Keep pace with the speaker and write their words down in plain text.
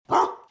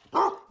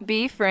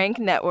Be Frank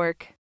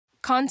Network.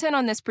 Content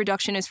on this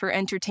production is for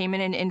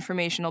entertainment and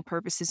informational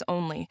purposes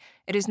only.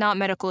 It is not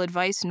medical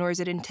advice, nor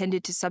is it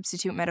intended to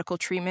substitute medical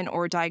treatment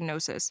or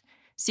diagnosis.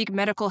 Seek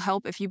medical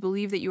help if you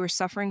believe that you are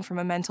suffering from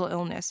a mental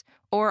illness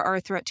or are a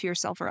threat to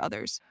yourself or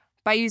others.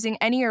 By using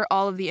any or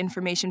all of the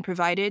information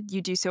provided,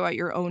 you do so at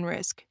your own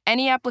risk.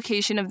 Any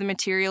application of the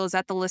material is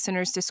at the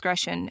listener's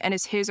discretion and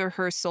is his or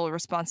her sole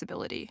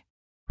responsibility.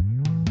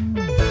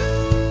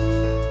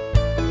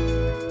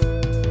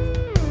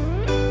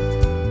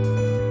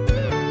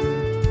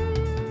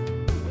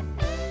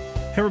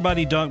 Hey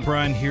everybody, Doc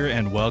Brian here,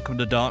 and welcome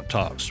to Doc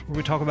Talks, where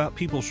we talk about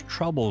people's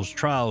troubles,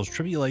 trials,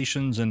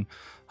 tribulations, and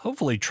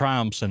hopefully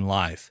triumphs in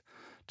life.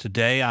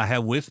 Today, I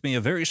have with me a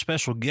very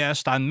special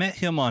guest. I met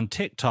him on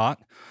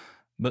TikTok,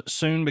 but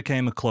soon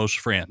became a close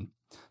friend.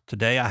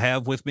 Today, I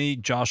have with me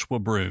Joshua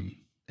Broome,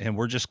 and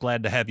we're just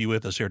glad to have you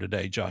with us here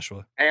today,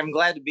 Joshua. Hey, I'm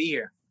glad to be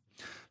here.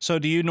 So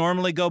do you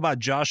normally go by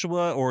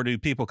Joshua, or do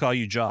people call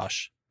you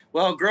Josh?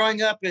 Well,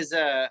 growing up as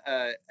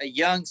a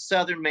young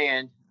Southern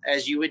man,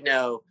 as you would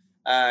know,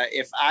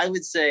 if I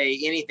would say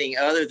anything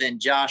other than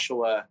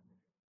Joshua,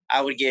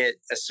 I would get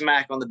a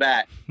smack on the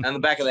back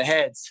of the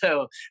head.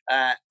 So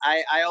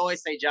I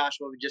always say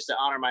Joshua just to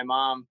honor my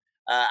mom.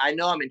 I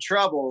know I'm in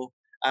trouble.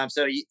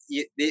 So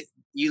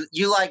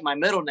you like my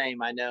middle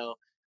name, I know,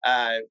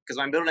 because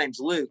my middle name's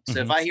Luke.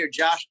 So if I hear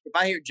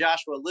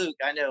Joshua Luke,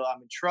 I know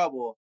I'm in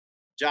trouble.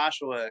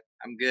 Joshua,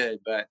 I'm good.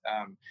 But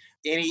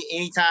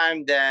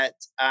anytime that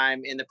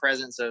I'm in the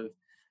presence of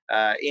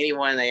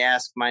anyone they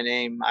ask my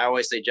name, I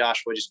always say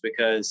Joshua, just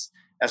because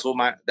that's what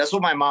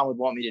my mom would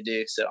want me to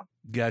do. So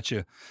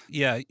gotcha.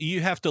 Yeah,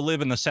 you have to live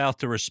in the South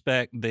to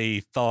respect the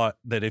thought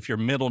that if your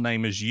middle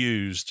name is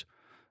used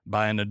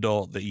by an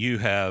adult, that you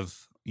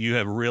have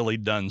really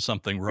done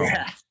something wrong.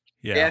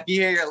 Yeah.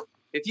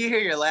 If you hear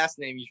your last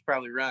name, you should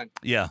probably run.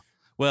 Yeah.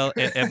 Well,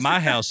 at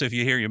my house, if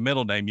you hear your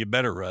middle name, you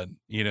better run.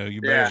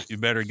 You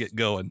better get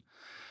going.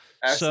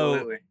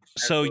 Absolutely.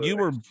 So you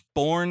were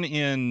born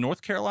in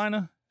North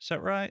Carolina? Is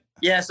that right?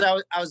 Yes,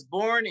 I was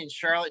born in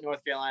Charlotte,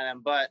 North Carolina,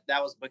 but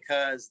that was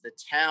because the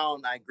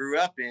town I grew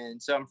up in.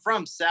 So I'm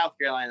from South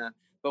Carolina,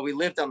 but we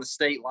lived on the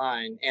state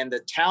line, and the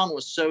town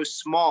was so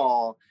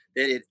small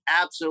that it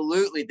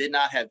absolutely did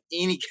not have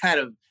any kind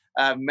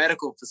of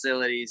medical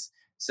facilities.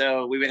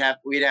 So we'd have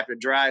to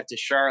drive to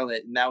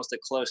Charlotte, and that was the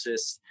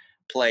closest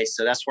place.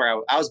 So that's where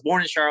I was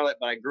born in Charlotte,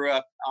 but I grew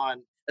up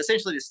on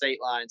essentially the state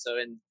line.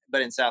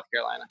 But in South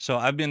Carolina. So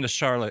I've been to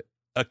Charlotte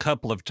a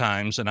couple of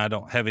times, and I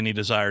don't have any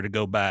desire to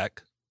go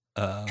back.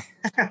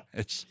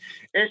 It's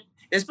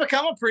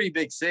become a pretty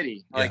big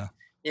city.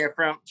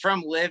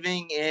 From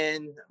living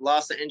in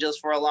Los Angeles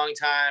for a long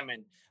time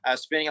and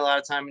spending a lot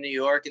of time in New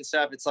York and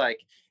stuff.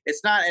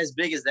 It's not as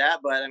big as that,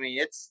 but I mean,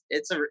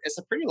 it's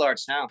a pretty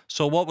large town.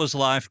 So what was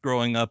life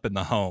growing up in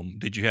the home?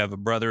 Did you have a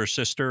brother or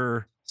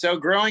sister? So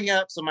growing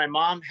up, my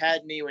mom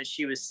had me when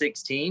she was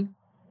 16.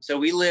 So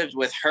we lived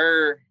with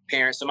her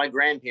parents, so my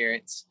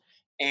grandparents.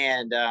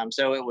 And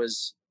so it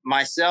was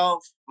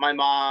myself, my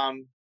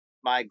mom,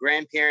 my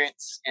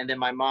grandparents, and then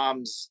my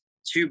mom's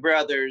two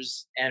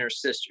brothers and her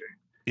sister.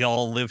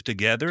 Y'all lived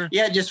together?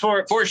 Yeah, just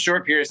for a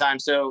short period of time.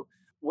 So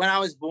when I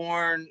was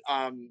born,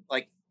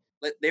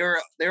 they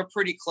were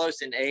pretty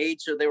close in age,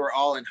 so they were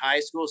all in high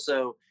school.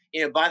 So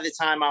by the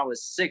time I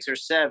was 6 or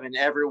 7,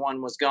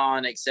 everyone was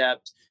gone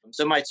except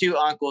so my two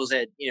uncles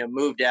had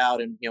moved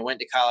out and went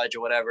to college or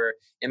whatever,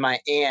 and my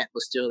aunt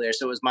was still there.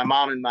 So it was my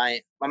mom and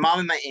my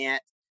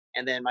aunt,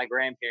 and then my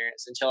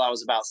grandparents until I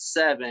was about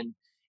 7.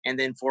 And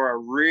then for a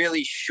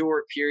really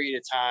short period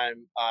of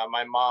time,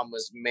 my mom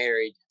was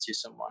married to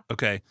someone.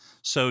 Okay.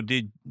 So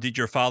did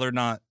your father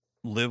not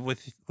live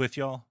with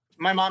y'all?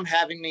 My mom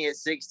having me at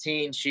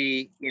 16,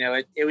 she,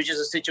 it was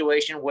just a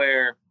situation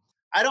where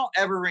I don't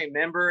ever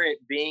remember it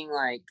being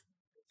like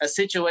a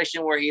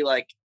situation where he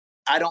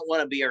I don't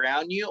want to be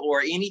around you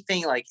or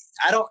anything.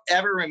 I don't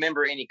ever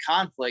remember any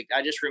conflict.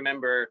 I just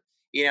remember,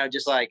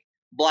 just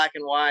black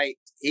and white.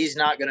 He's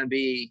not going to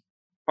be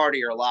part of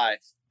your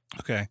life.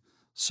 Okay.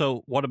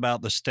 So what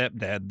about the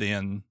stepdad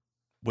then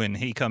when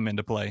he come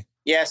into play?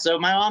 Yeah. So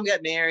my mom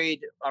got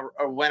married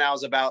when I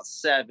was about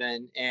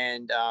 7.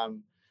 And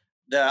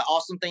the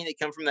awesome thing that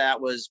came from that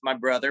was my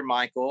brother,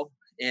 Michael,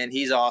 and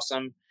he's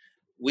awesome.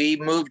 We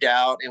moved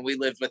out and we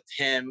lived with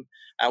him.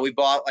 We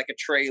bought a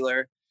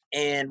trailer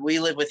and we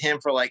lived with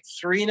him for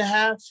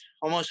 3.5,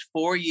 almost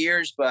 4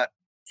 years, but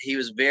he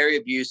was very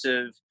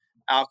abusive,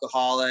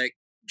 alcoholic,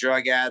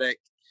 drug addict.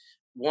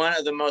 One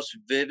of the most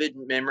vivid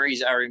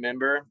memories I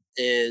remember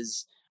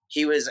is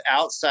he was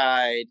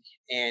outside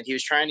and he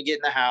was trying to get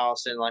in the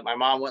house and my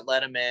mom wouldn't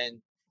let him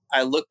in.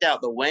 I looked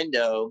out the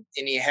window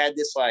and he had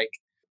this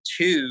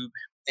tube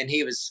and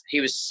he was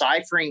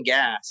siphoning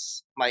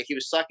gas. He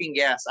was sucking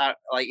gas out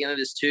into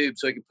this tube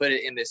so he could put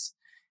it in this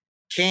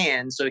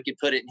can so he could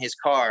put it in his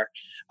car.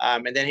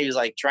 And then he was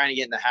trying to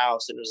get in the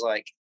house, and it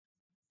was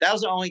that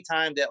was the only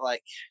time that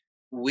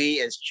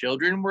we as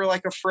children were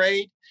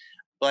afraid.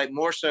 But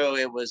more so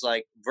it was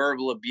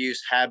verbal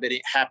abuse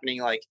happening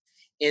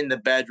in the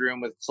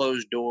bedroom with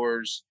closed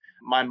doors.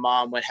 my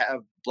mom would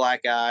have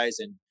black eyes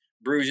and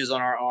bruises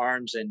on our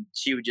arms, and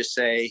she would just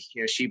say,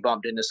 she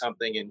bumped into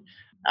something. And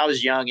I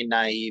was young and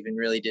naive and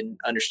really didn't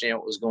understand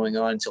what was going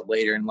on until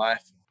later in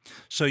life.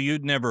 So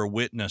you'd never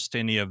witnessed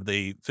any of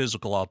the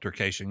physical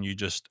altercation. You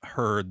just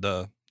heard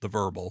the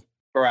verbal.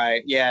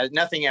 Right. Yeah.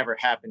 Nothing ever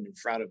happened in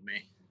front of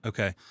me.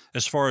 Okay.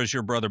 As far as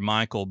your brother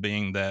Michael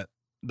being that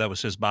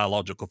was his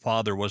biological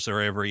father, was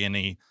there ever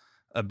any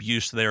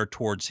abuse there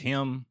towards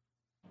him?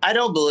 I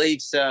don't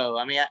believe so.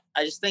 I mean,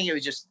 I just think it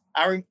was just,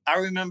 I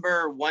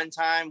remember one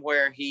time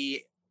where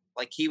he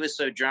was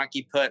so drunk,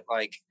 he put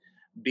like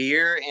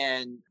beer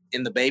in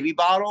the baby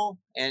bottle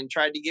and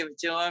tried to give it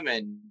to him.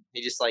 And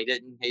he just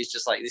didn't, he's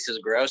just like, this is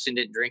gross, and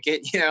didn't drink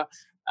it,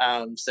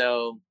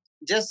 So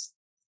just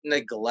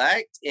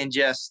neglect and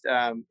just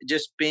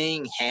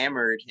being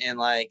hammered and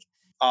like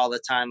all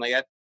the time. Like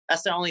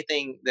that's the only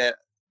thing that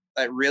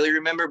I really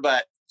remember.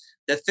 But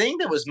the thing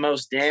that was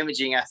most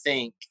damaging, I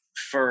think,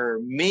 for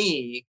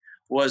me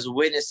was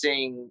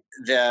witnessing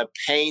the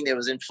pain that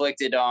was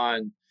inflicted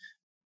on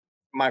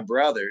my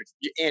brother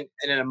in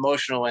an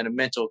emotional and a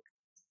mental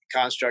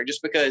construct,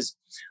 just because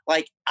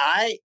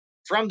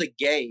from the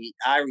gate,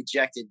 I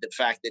rejected the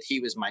fact that he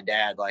was my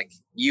dad. Like,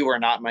 you are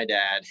not my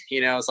dad.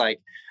 It's like,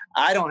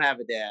 I don't have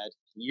a dad.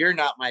 You're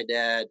not my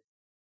dad.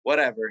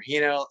 Whatever.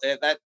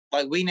 That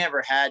we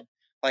never had,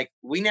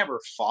 we never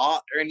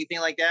fought or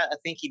anything like that. I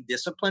think he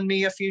disciplined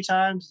me a few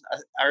times.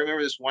 I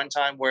remember this one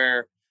time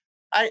where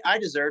I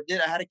deserved it.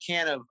 I had a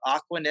can of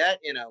Aquanet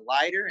in a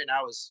lighter, and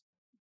I was,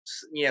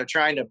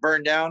 trying to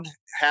burn down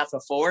half a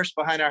forest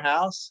behind our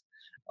house,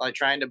 like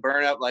trying to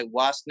burn up like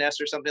wasp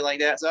nests or something like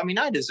that. So, I mean,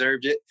 I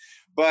deserved it,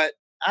 but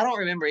I don't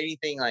remember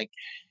anything like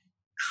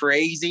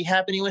crazy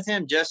happening with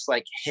him. Just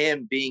like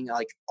him being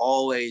like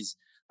always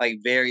like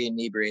very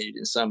inebriated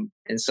in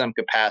some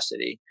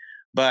capacity.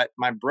 But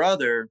my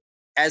brother,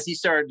 as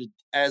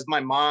my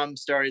mom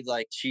started,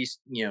 like, she's,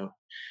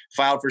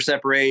 filed for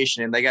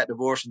separation and they got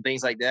divorced and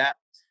things like that.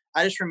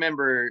 I just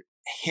remember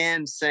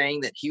him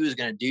saying that he was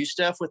going to do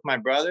stuff with my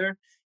brother,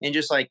 and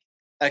just like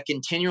a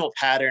continual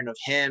pattern of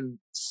him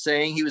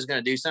saying he was going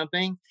to do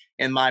something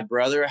and my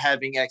brother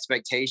having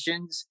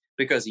expectations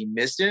because he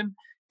missed him,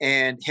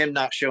 and him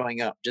not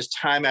showing up, just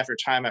time after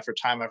time after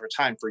time after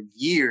time for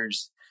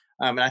years.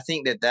 And I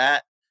think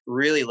that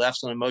really left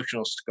some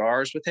emotional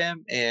scars with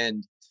him,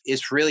 and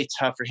it's really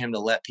tough for him to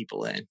let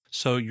people in.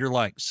 So you're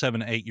like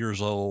 7, 8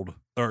 years old,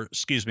 or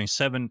excuse me,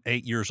 7,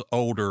 8 years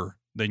older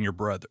than your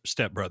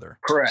stepbrother.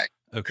 Correct.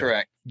 Okay.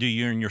 Correct. Do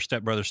you and your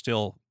stepbrother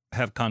still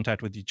have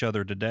contact with each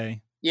other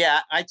today? Yeah,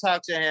 I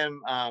talk to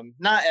him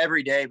not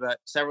every day, but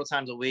several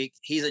times a week.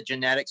 He's a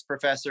genetics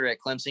professor at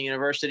Clemson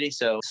University.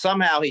 So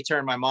somehow he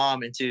turned my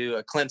mom into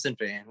a Clemson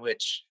fan,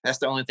 which that's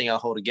the only thing I'll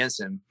hold against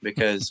him,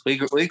 because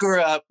we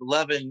grew up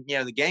loving,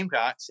 the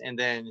Gamecocks. And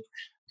then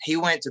he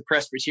went to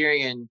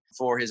Presbyterian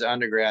for his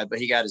undergrad, but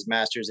he got his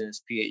master's and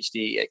his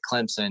PhD at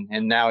Clemson.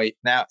 And now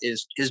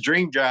his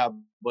dream job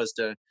was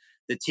to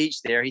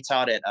teach there. He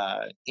taught at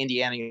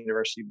Indiana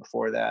University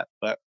before that,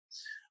 but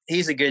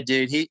he's a good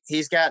dude.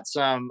 He's got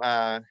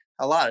a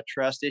lot of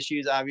trust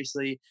issues,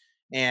 obviously,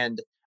 and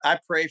I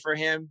pray for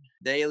him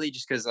daily,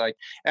 just because, like,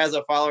 as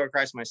a follower of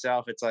Christ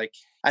myself, it's like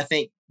I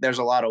think there's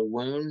a lot of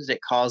wounds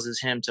that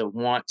causes him to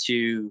want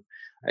to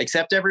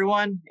accept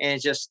everyone, and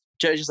it's just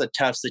a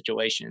tough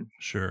situation.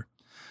 Sure.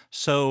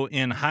 So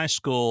in high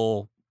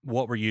school,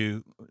 what were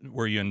you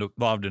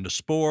involved into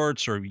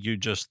sports, or were you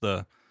just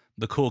the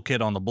cool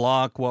kid on the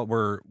block? What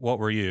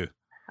were you?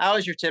 I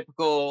was your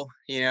typical,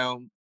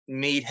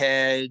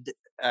 meathead,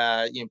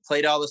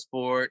 played all the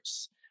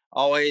sports,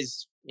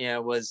 always,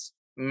 was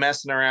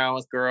messing around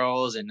with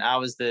girls. And I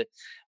was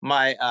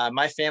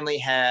my family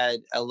had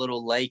a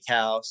little lake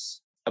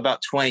house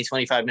about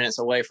 20-25 minutes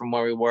away from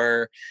where we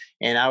were.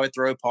 And I would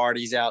throw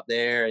parties out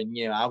there. And,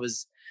 I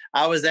was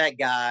that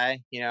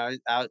guy,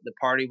 the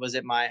party was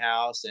at my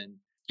house, and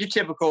your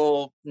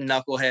typical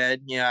knucklehead.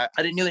 I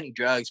didn't do any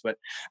drugs, but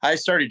I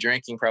started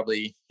drinking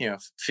probably,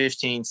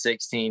 15,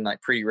 16,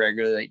 like pretty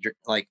regularly,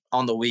 like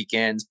on the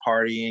weekends,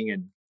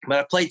 partying. But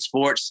I played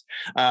sports.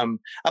 I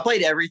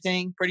played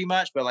everything pretty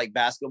much, but like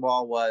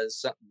basketball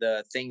was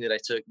the thing that I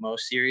took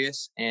most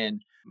serious.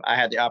 And I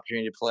had the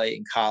opportunity to play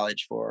in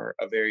college for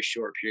a very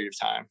short period of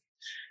time.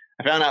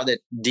 I found out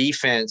that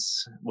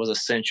defense was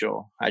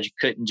essential. I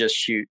couldn't just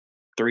shoot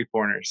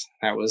 3-pointers.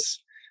 That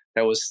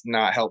was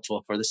not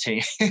helpful for the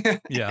team.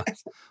 Yeah.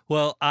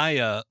 Well,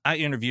 I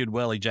interviewed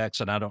Wellie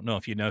Jackson. I don't know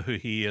if you know who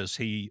he is.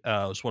 He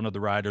was one of the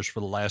writers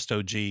for the last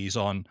OGs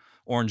on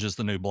Orange is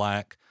the New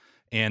Black.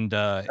 And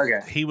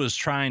he was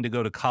trying to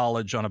go to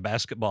college on a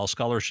basketball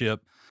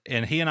scholarship.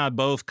 And he and I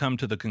both come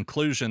to the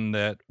conclusion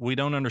that we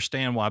don't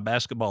understand why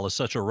basketball is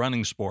such a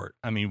running sport.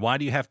 I mean, why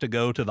do you have to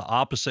go to the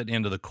opposite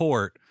end of the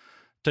court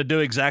to do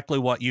exactly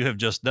what you have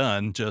just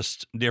done,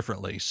 just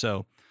differently?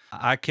 So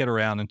I kid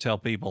around and tell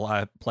people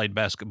I played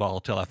basketball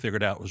until I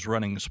figured out it was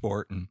running the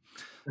sport.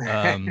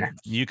 And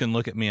you can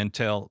look at me and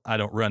tell I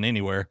don't run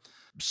anywhere.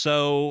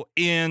 So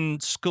in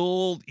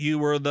school, you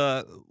were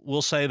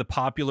we'll say the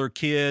popular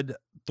kid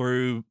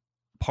through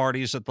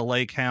parties at the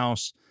lake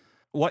house.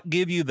 What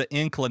gave you the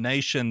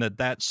inclination that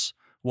that's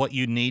what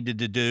you needed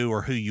to do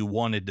or who you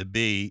wanted to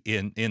be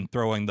in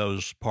throwing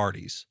those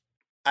parties?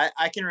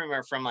 I can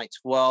remember from like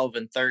 12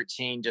 and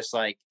 13, just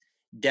like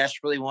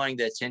desperately wanting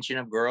the attention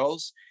of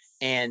girls,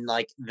 and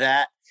like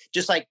that,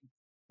 just like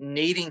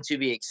needing to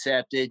be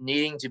accepted,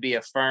 needing to be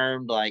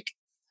affirmed. Like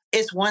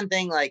it's one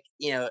thing, like,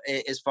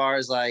 as far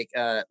as like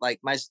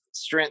my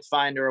strength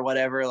finder or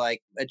whatever,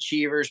 like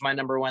achiever is my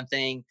number one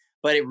thing.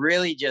 But it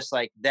really just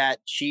like that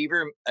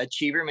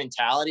achiever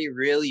mentality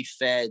really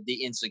fed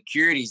the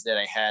insecurities that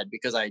I had,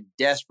 because I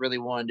desperately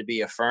wanted to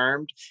be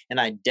affirmed, and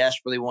I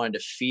desperately wanted to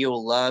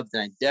feel loved,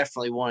 and I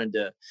definitely wanted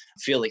to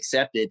feel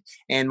accepted.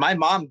 And my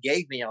mom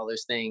gave me all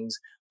those things,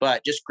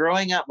 but just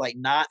growing up, like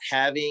not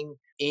having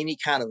any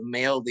kind of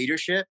male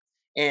leadership,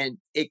 and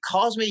it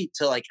caused me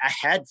to, like, I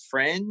had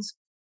friends,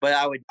 but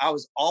I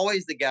was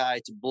always the guy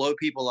to blow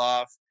people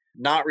off,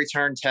 not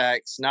return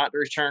texts, not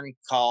return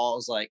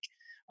calls, like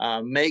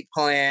make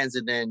plans,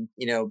 and then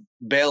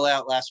bail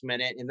out last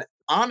minute. And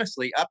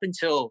honestly, up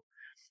until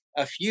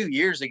a few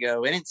years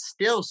ago, and it's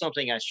still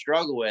something I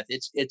struggle with.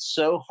 It's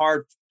so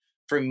hard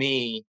for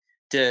me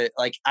to,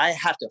 like, I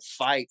have to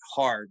fight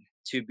hard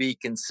to be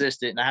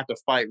consistent, and I have to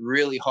fight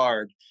really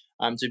hard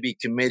to be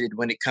committed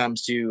when it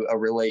comes to a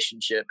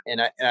relationship.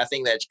 And I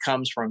think that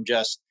comes from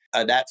just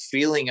that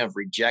feeling of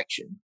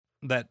rejection.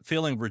 That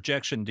feeling of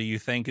rejection, do you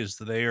think is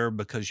there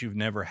because you've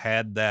never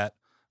had that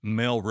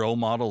male role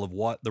model of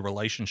what the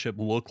relationship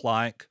looked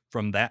like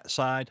from that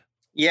side?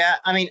 Yeah,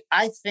 I mean,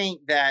 I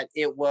think that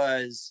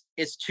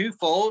it's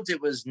twofold. It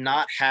was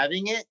not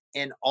having it,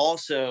 and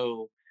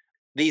also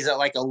these are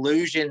like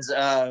illusions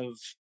of,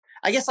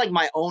 I guess, like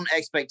my own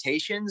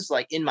expectations,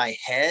 like in my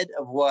head,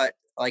 of what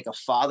like a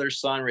father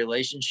son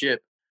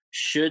relationship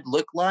should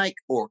look like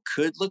or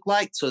could look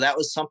like. So that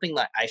was something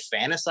that I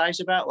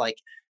fantasized about. Like,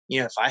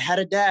 if I had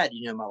a dad,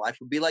 my life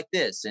would be like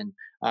this. And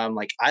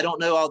like, I don't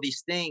know all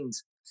these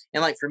things.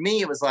 And like, for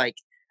me, it was like,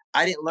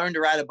 I didn't learn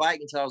to ride a bike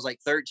until I was like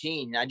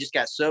 13. I just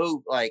got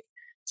so like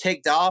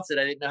ticked off that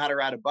I didn't know how to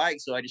ride a bike.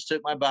 So I just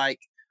took my bike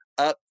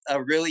up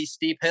a really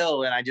steep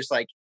hill, and I just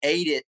like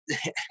ate it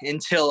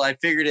until I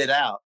figured it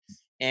out.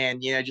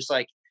 And, just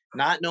like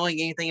not knowing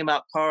anything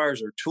about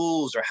cars or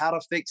tools or how to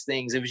fix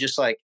things. It was just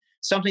like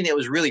something that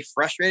was really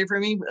frustrating for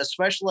me,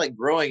 especially like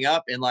growing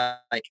up in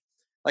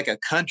like a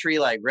country,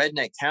 like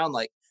redneck town.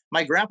 Like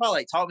my grandpa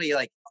like taught me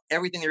like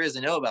everything there is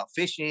to know about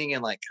fishing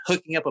and like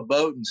hooking up a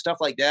boat and stuff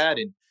like that,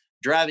 and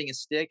driving a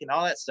stick and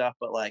all that stuff.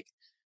 But like,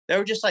 they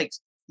were just like,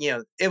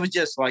 it was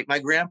just like my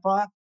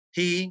grandpa,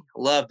 he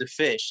loved to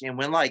fish. And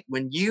when I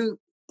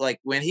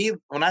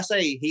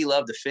say he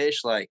loved to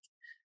fish, like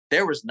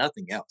there was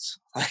nothing else.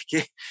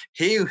 Like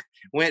he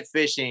went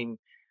fishing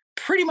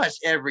pretty much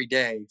every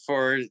day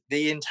for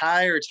the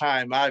entire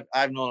time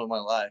I've known in my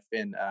life.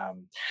 And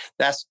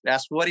that's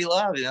what he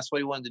loved, and that's what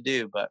he wanted to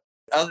do. But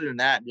other than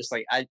that, just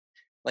like I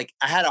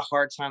had a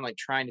hard time like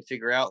trying to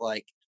figure out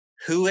like,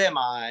 who am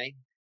I?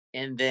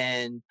 And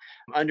then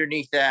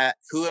underneath that,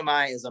 who am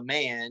I as a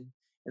man?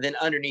 And then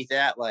underneath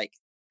that, like,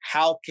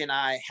 how can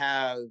I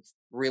have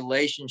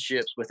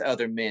relationships with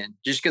other men?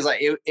 Just because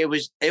like it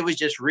was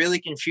just really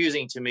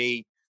confusing to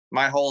me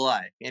my whole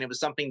life. And it was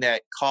something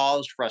that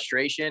caused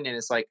frustration. And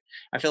it's like,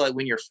 I feel like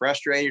when you're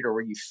frustrated or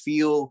when you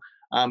feel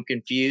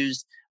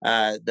confused,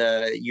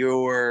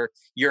 your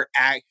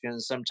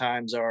actions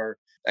sometimes are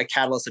a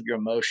catalyst of your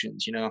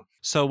emotions.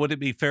 So would it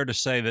be fair to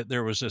say that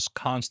there was this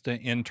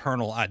constant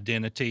internal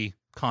identity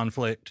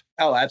conflict?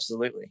 Oh,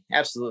 absolutely.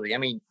 Absolutely. I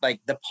mean, like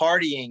the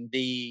partying,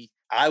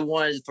 I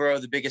wanted to throw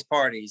the biggest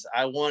parties.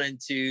 I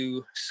wanted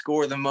to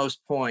score the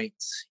most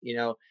points,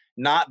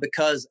 not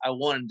because I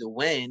wanted to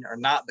win or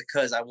not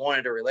because I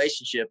wanted a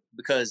relationship,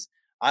 because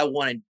I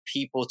wanted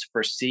people to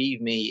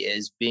perceive me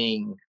as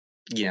being,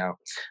 you know,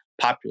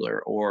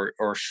 popular or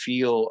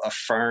feel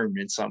affirmed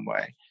in some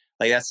way.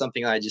 Like that's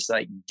something I just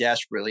like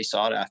desperately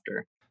sought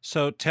after.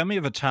 So tell me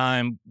of a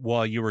time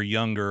while you were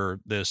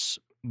younger, this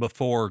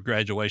before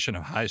graduation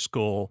of high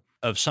school,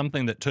 of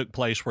something that took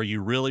place where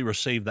you really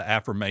received the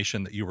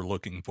affirmation that you were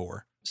looking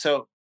for.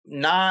 So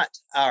not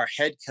our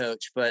head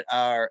coach, but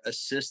our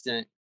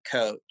assistant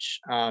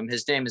coach.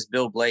 His name is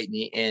Bill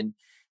Blatney, and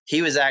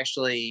he was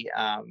actually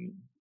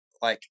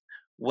like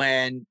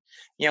when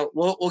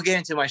we'll get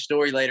into my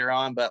story later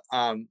on, but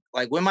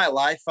like when my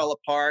life fell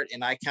apart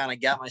and I kind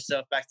of got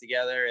myself back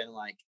together, and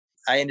like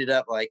I ended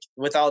up like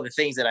with all the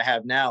things that I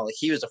have now, like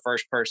he was the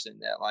first person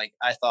that like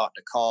I thought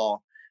to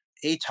call.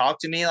 He talked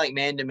to me like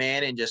man to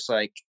man and just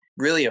like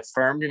really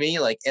affirmed me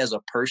like as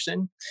a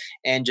person,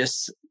 and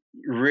just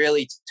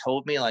really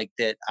told me like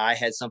that I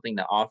had something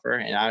to offer,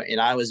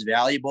 and I was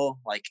valuable,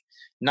 like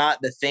not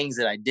the things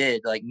that I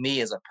did, like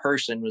me as a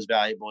person was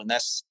valuable. And I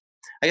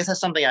guess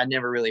that's something I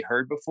never really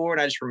heard before.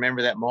 And I just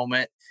remember that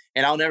moment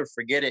and I'll never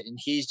forget it. And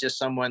he's just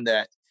someone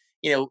that,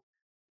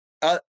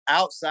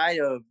 outside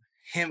of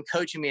him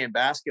coaching me in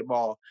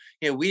basketball,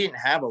 we didn't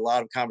have a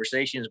lot of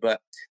conversations,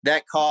 but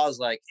that caused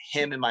like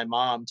him and my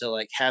mom to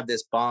like have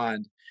this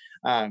bond.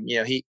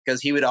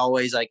 Because he would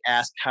always like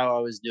ask how I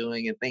was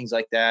doing and things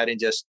like that. And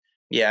just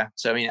Yeah.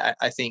 So, I mean,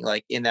 I think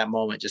like in that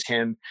moment, just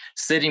him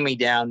sitting me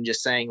down and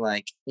just saying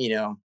like,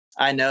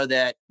 I know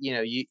that,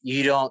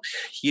 you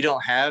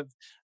don't have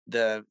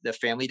the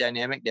family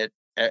dynamic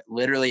that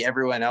literally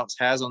everyone else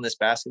has on this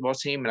basketball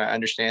team. And I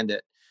understand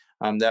that,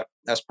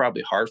 that's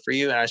probably hard for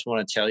you. And I just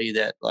want to tell you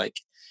that like,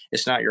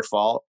 it's not your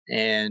fault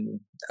and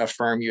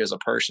affirm you as a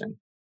person.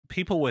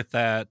 People with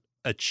that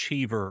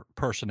achiever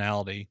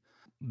personality,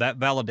 that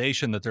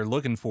validation that they're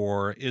looking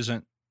for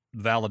isn't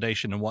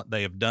validation in what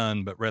they have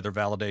done, but rather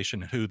validation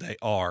in who they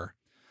are,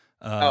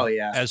 Oh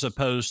yeah. as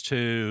opposed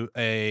to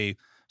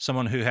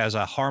someone who has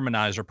a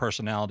harmonizer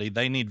personality.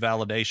 They need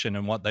validation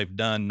in what they've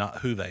done, not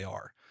who they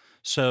are.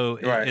 So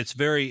Right. it's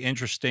very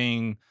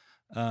interesting,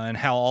 and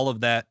how all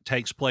of that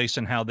takes place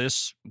and how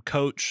this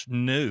coach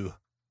knew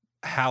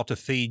how to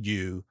feed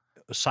you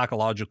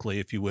psychologically,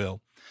 if you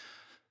will.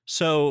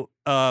 So,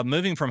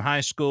 moving from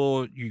high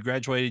school, you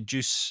graduated. Did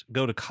you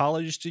go to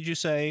college? Did you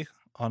say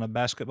on a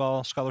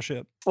basketball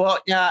scholarship? Well,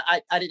 yeah,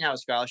 I didn't have a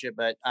scholarship,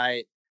 but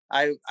I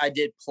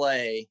did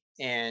play,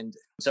 and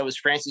so it was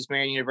Francis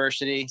Marion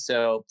University.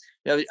 So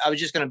I was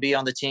just going to be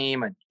on the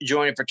team. I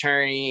joined a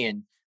fraternity,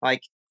 and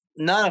like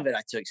none of it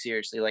I took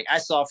seriously. Like I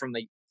saw from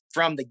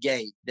the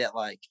gate that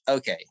like,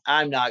 okay,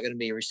 I'm not going to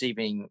be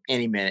receiving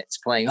any minutes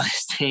playing on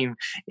this team.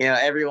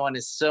 Everyone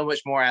is so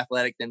much more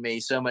athletic than me,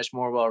 so much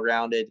more well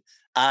rounded.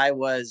 I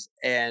was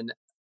an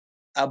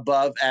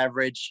above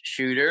average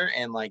shooter,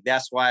 and like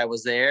that's why I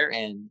was there.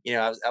 And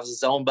I was a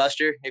zone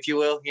buster, if you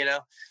will.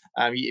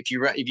 If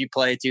you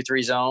play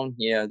 2-3 zone,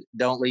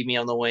 don't leave me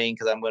on the wing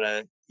because I'm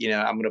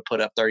gonna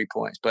put up 30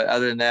 points. But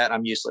other than that,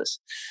 I'm useless.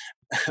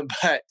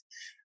 But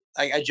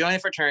I joined a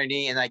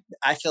fraternity, and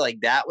I feel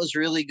like that was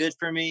really good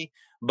for me.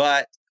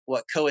 But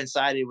what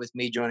coincided with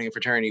me joining a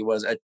fraternity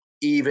was a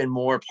even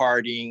more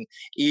partying,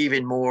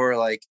 even more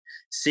like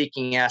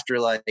seeking after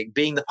like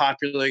being the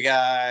popular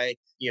guy,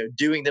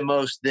 doing the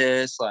most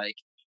this, like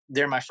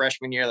during my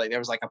freshman year, like there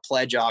was like a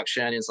pledge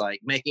auction. Is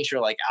like making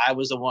sure like I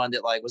was the one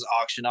that like was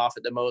auctioned off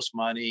at the most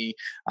money,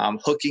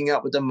 hooking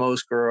up with the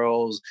most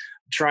girls,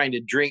 trying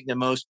to drink the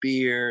most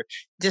beer.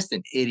 Just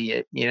an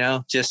idiot,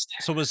 just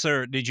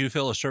So, did you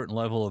feel a certain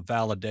level of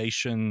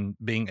validation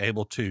being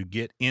able to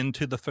get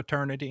into the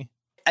fraternity?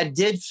 I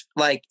did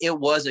like it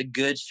was a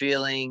good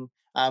feeling.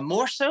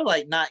 More so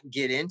like not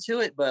get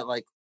into it, but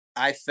like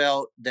I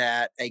felt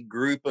that a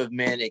group of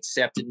men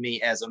accepted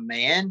me as a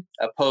man,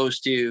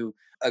 opposed to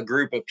a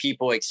group of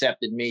people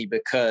accepted me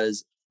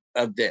because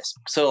of this.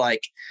 So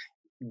like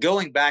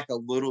going back a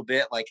little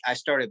bit, like I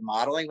started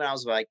modeling when I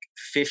was like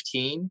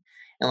 15.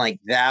 And like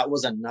that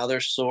was another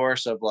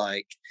source of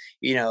like,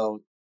 you know,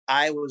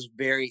 I was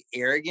very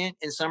arrogant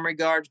in some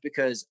regards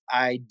because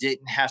I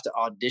didn't have to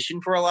audition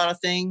for a lot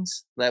of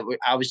things.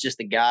 I was just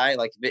a guy.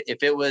 Like if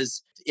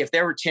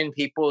there were 10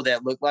 people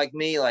that looked like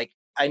me, like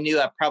I knew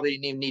I probably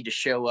didn't even need to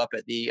show up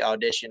at the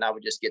audition. I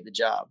would just get the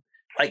job.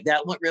 Like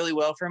that went really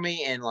well for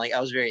me. And like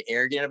I was very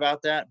arrogant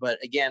about that. But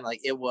again,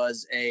 like it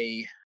was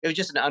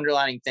just an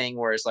underlining thing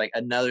where it's like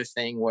another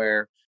thing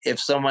where if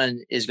someone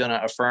is going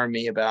to affirm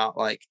me about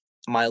like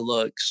my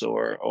looks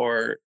or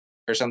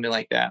something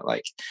like that,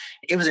 like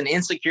it was an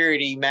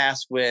insecurity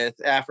masked with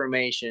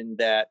affirmation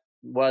that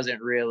wasn't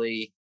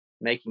really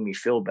making me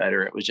feel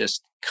better. It was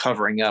just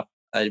covering up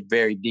a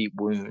very deep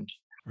wound.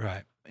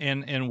 Right.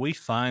 And we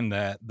find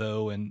that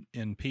though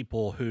in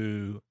people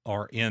who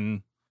are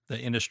in the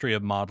industry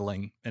of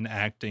modeling and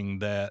acting,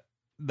 that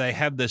they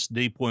have this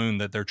deep wound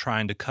that they're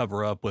trying to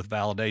cover up with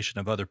validation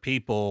of other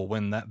people,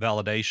 when that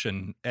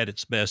validation at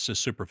its best is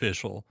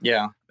superficial.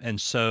 Yeah. And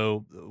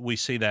so we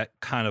see that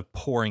kind of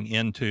pouring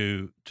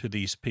to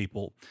these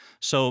people.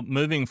 So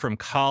moving from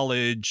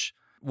college,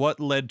 what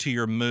led to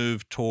your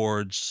move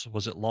towards,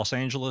 was it Los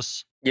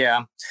Angeles?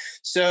 Yeah.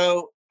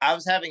 So I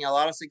was having a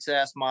lot of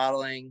success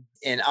modeling.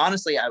 And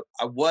honestly, I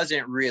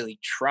wasn't really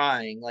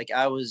trying. Like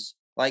I was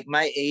like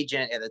my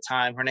agent at the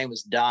time, her name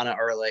was Donna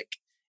Ehrlich,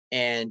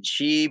 and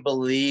she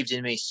believed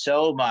in me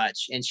so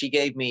much. And she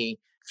gave me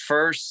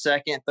first,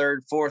 second,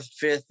 third, fourth,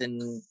 fifth,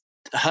 and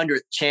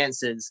 100th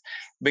chances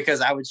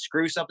because I would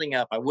screw something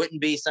up. I wouldn't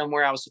be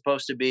somewhere I was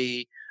supposed to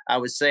be. I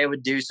would say I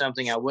would do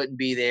something, I wouldn't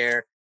be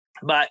there.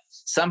 But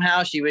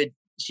somehow she would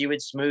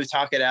smooth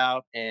talk it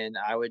out, and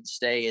I would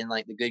stay in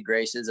like the good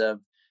graces of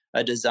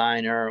a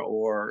designer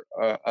or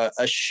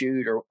a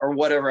shoot or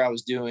whatever I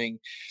was doing.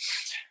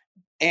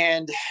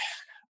 And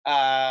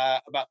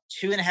about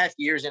 2.5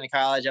 years into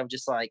college, I was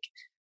just like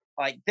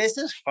this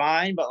is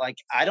fine, but like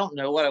I don't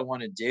know what I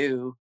want to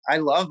do. I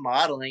love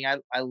modeling.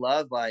 I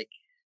love like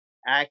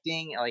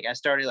acting. Like I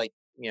started like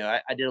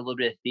I did a little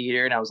bit of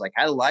theater, and I was like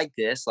I like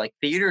this. Like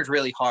theater is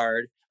really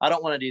hard. I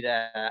don't want to do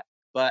that,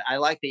 but I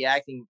like the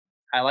acting.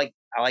 I like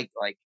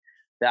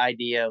the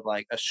idea of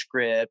like a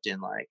script and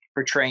like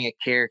portraying a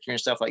character and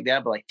stuff like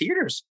that. But like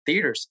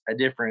theater's a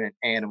different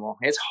animal.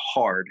 It's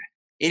hard.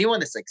 Anyone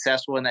that's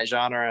successful in that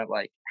genre,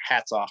 like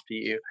hats off to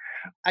you.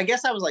 I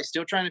guess I was like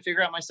still trying to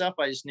figure out myself.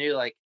 I just knew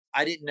like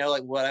I didn't know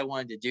like what I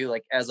wanted to do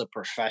like as a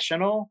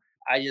professional.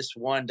 I just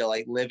wanted to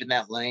like live in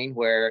that lane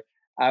where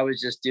I was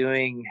just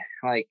doing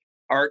like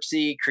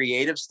artsy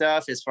creative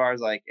stuff as far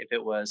as like if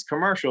it was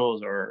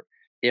commercials or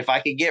if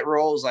I could get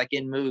roles like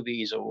in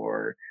movies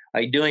or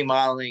like doing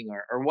modeling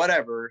or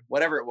whatever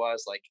it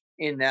was, like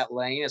in that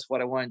lane is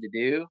what I wanted to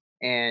do.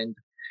 And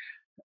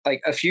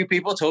like a few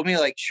people told me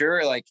like,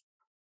 sure, like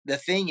the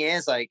thing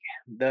is like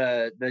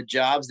the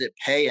jobs that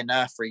pay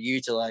enough for you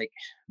to like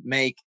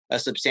make a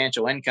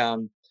substantial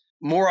income,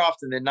 more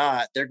often than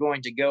not, they're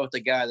going to go with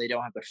the guy they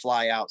don't have to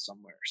fly out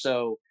somewhere.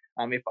 So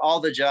if all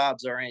the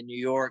jobs are in New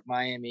York,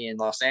 Miami, and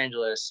Los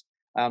Angeles,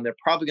 they're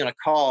probably going to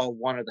call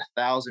one of the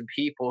 1,000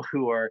 people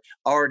who are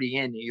already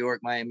in New York,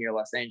 Miami, or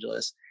Los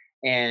Angeles.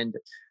 And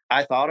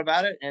I thought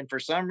about it, and for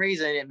some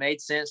reason, it made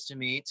sense to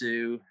me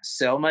to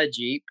sell my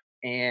Jeep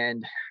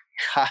and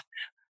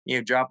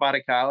drop out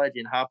of college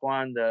and hop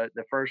on the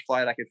first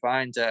flight I could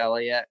find to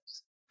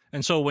LAX.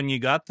 And so when you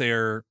got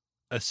there,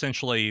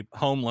 essentially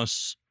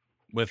homeless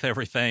with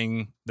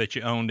everything that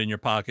you owned in your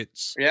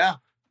pockets, Yeah.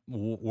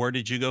 Where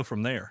did you go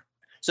from there?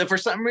 So for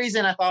some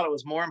reason, I thought it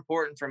was more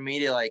important for me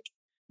to like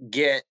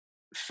get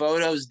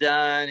photos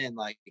done and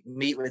like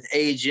meet with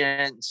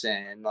agents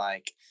and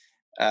like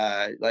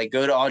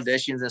go to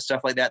auditions and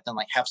stuff like that than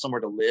like have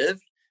somewhere to live,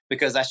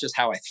 because that's just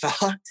how I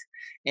thought.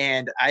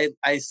 And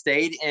I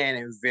stayed in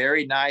a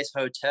very nice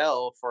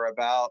hotel for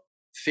about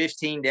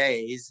 15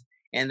 days.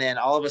 And then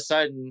all of a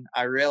sudden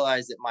I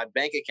realized that my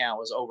bank account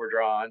was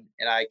overdrawn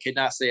and I could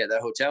not stay at the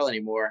hotel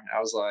anymore. I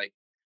was like,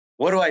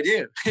 what do I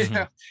do? Mm-hmm.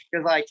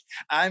 Because like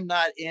I'm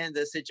not in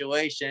the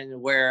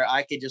situation where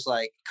I could just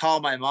like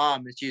call my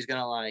mom and she's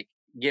gonna like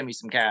give me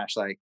some cash.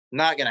 Like,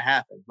 not gonna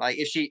happen. Like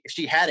if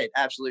she had it,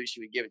 absolutely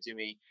she would give it to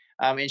me.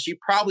 And she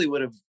probably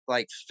would have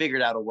like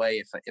figured out a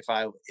way if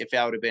I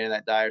would have been in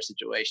that dire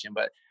situation.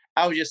 But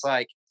I was just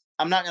like,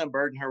 I'm not gonna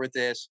burden her with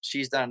this.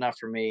 She's done enough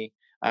for me.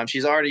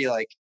 She's already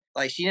like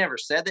she never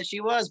said that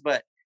she was,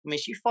 but I mean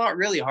she fought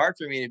really hard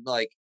for me to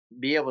like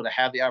be able to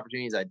have the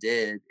opportunities I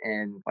did.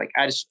 And like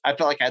I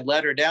felt like I'd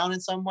let her down in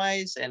some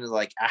ways, and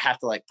like I have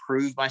to like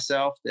prove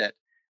myself that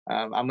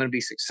I'm going to be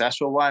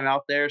successful while I'm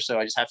out there. So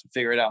I just have to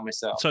figure it out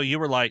myself. So you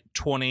were like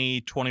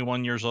 20,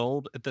 21 years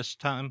old at this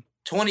time?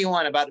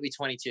 21, about to be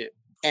 22.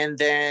 And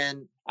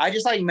then I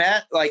just like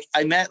met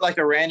like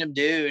a random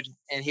dude,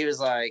 and he was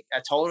like,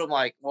 I told him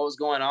like what was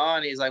going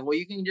on. He's like, well,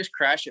 you can just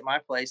crash at my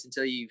place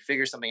until you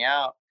figure something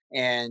out.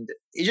 And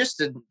he's just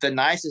the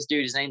nicest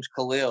dude. His name's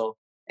Khalil.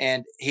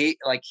 And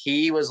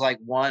he was like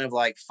one of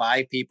like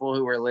 5 people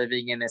who were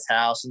living in this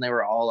house, and they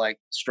were all like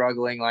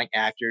struggling like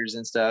actors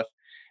and stuff.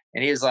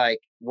 And he was like,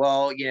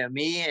 well,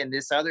 me and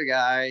this other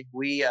guy,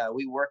 we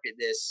work at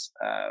this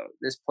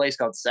place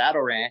called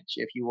Saddle Ranch.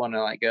 If you want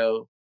to like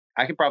go,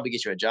 I could probably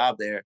get you a job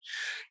there.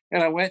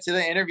 And I went to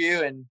the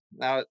interview, and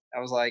I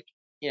was like,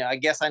 I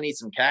guess I need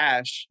some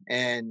cash.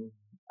 And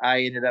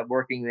I ended up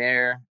working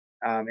there,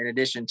 in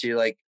addition to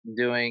like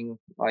doing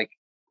like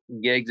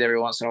gigs every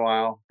once in a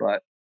while.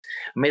 But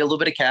I made a little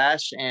bit of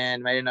cash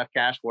and made enough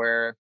cash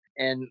where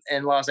in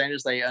Los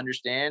Angeles they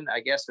understand,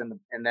 I guess, in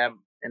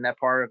that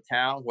part of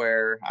town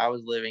where I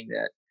was living,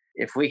 that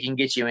if we can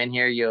get you in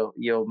here,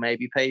 you'll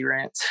maybe pay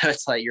rent. So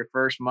it's like your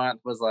first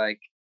month was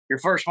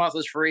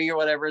free or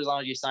whatever, as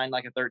long as you signed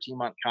like a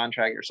 13-month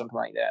contract or something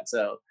like that.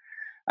 So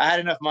I had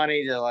enough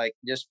money to like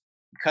just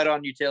cut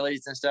on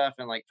utilities and stuff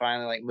and like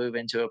finally like move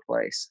into a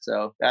place.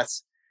 So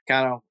that's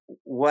kind of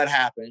what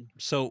happened.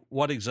 So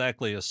what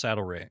exactly is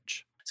Saddle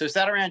Ranch? So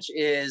Saddle Ranch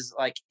is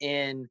like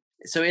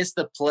it's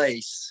the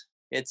place.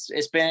 It's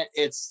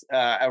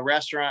a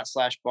restaurant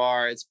 /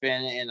 bar. It's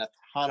been in a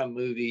ton of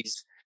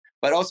movies,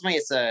 but ultimately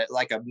it's a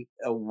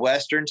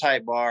Western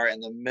type bar in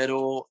the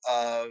middle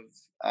of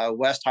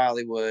West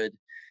Hollywood.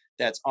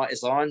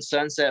 It's on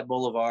Sunset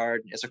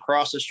Boulevard. It's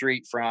across the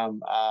street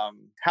from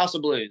House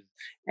of Blues,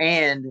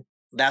 and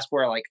that's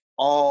where like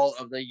all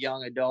of the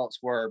young adults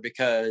were,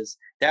 because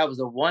that was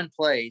the one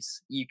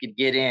place you could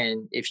get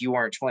in if you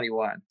weren't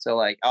 21. So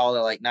like all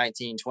the like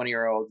 19,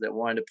 20-year-olds that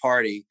wanted to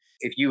party,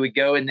 if you would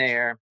go in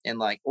there and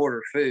like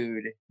order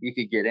food, you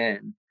could get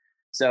in.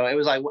 So it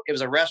was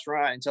a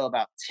restaurant until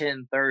about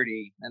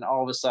 10:30, and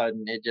all of a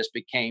sudden it just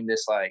became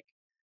this like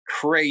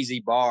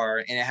crazy bar,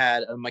 and it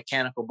had a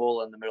mechanical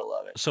bull in the middle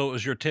of it. So it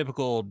was your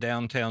typical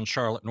downtown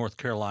Charlotte, North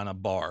Carolina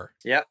bar.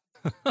 Yep.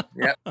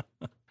 Yep.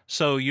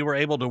 So you were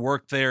able to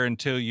work there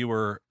until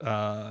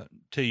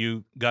till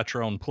you got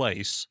your own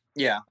place.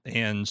 Yeah.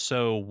 And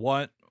so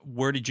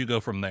where did you go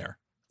from there?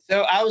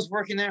 So I was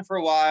working there for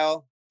a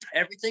while.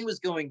 Everything was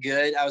going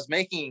good. I was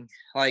making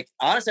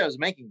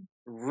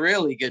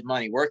really good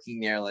money working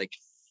there. Like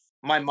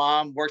my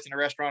mom worked in a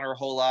restaurant her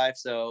whole life,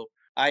 so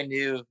I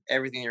knew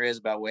everything there is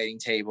about waiting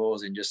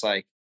tables and just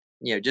like,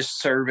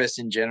 just service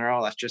in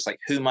general. That's just like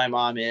who my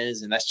mom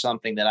is, and that's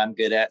something that I'm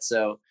good at.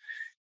 So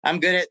I'm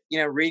good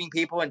at, reading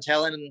people and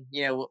telling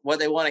them, what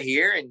they want to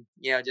hear, and,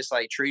 just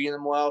like treating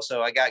them well.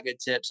 So I got good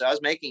tips. So I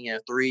was making,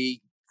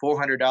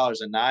 $300-400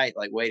 a night,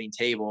 like waiting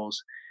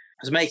tables.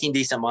 I was making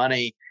decent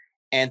money,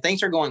 and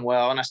things were going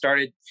well. And I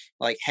started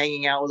like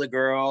hanging out with a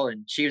girl,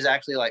 and she was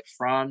actually like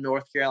from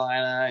North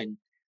Carolina, and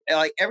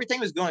like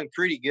everything was going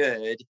pretty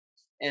good.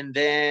 And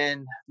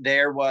then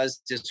there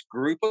was this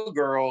group of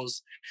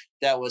girls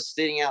that was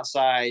sitting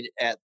outside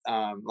at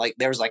like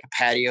there was like a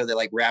patio that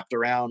like wrapped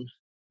around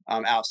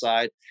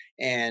outside.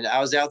 And I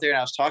was out there and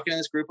I was talking to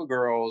this group of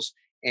girls,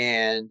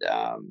 and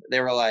they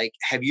were like,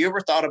 "Have you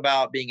ever thought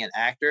about being an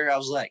actor?" I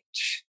was like,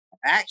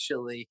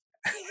 actually,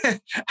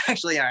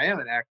 actually, I am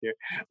an actor.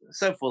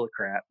 So full of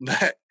crap.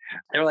 But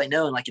they were like,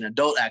 "No, and like an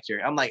adult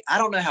actor." I'm like, "I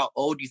don't know how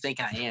old you think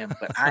I am,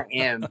 but I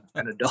am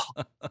an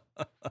adult."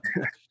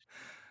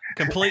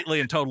 Completely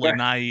and totally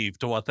naive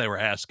to what they were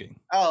asking.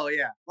 Oh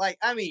yeah. Like,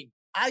 I mean,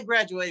 I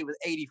graduated with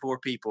 84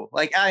 people.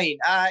 Like, I mean,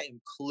 I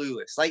am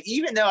clueless. Like,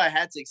 even though I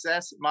had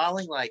success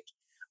modeling, like,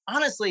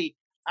 honestly,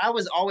 I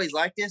was always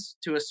like this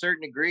to a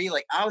certain degree.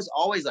 Like, I was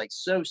always like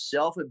so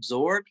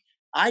self-absorbed.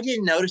 I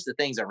didn't notice the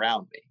things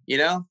around me, you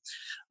know?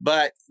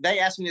 But they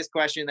asked me this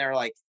question. They were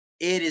like,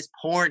 "It is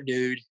porn,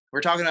 dude.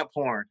 We're talking about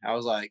porn." I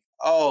was like,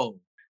 "Oh,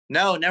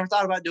 no, never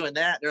thought about doing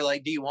that." They're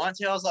like, "Do you want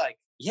to?" I was like,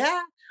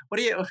 "Yeah. What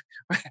do you,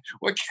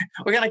 what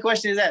kind of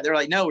question is that?" They're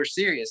like, "No, we're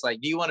serious.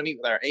 Like, do you want to meet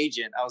with our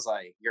agent?" I was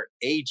like, "Your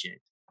agent?"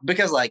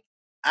 Because like,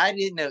 I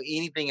didn't know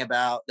anything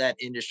about that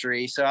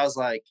industry. So I was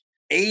like,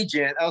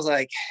 agent, I was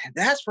like,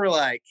 that's for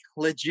like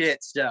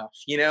legit stuff,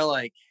 you know,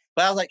 like,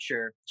 but I was like,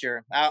 sure,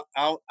 sure.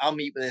 I'll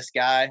meet with this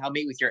guy. I'll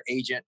meet with your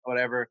agent,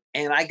 whatever.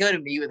 And I go to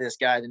meet with this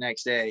guy the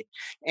next day.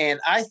 And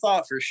I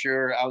thought for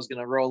sure I was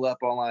gonna roll up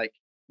on like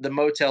the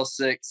Motel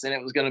 6, and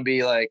it was gonna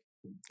be like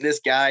this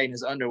guy in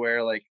his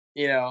underwear, like,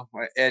 you know,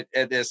 at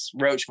this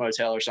Roach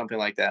Motel or something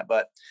like that.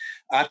 But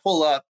I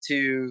pull up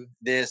to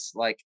this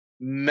like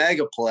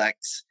megaplex,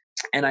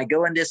 and I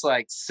go in this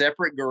like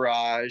separate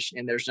garage,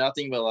 and there's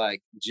nothing but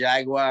like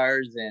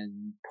Jaguars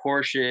and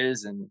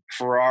Porsches and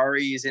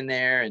Ferraris in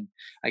there. And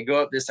I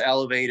go up this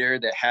elevator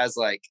that has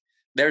like,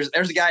 there's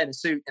a guy in a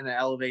suit in the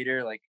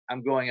elevator, like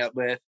I'm going up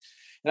with,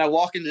 and I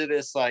walk into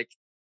this like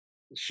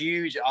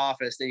huge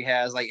office that he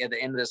has like at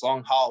the end of this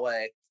long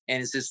hallway.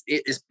 And it's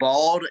this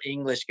bald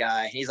English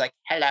guy. He's like,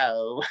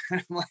 "Hello."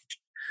 I'm like,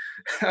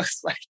 I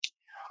was like,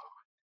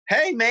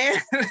 "Hey man,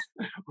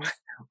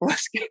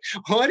 what's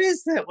what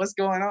is that? What's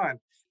going on?"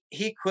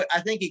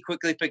 I think he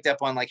quickly picked up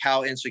on like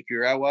how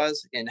insecure I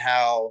was, and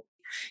how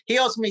he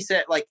ultimately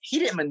said like he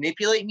didn't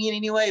manipulate me in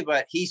any way,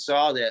 but he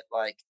saw that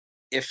like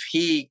if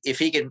he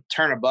could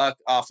turn a buck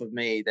off of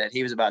me, that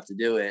he was about to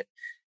do it.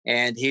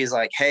 And he's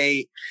like,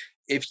 "Hey,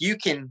 if you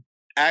can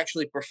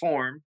actually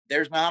perform,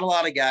 there's not a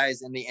lot of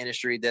guys in the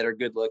industry that are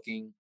good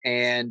looking,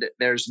 and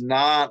there's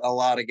not a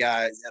lot of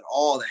guys at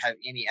all that have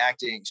any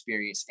acting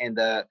experience." And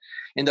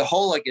the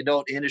whole like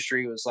adult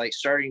industry was like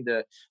starting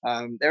to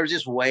there was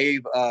this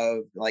wave of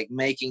like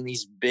making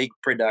these big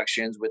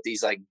productions with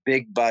these like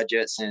big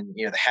budgets, and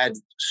you know, they had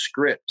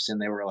scripts and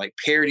they were like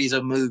parodies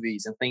of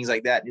movies and things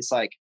like that. And it's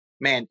like,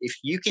 man, if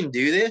you can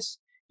do this,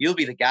 you'll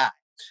be the guy.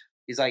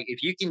 He's like,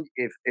 if you can,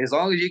 if as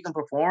long as you can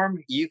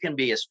perform, you can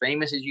be as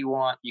famous as you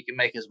want. You can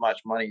make as much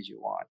money as you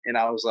want. And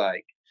I was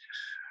like,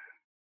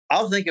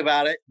 I'll think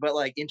about it. But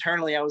like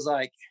internally, I was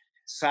like,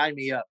 sign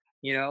me up,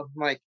 you know,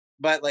 like,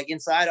 but like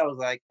inside, I was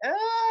like,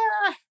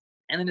 ah.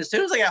 And then as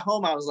soon as I got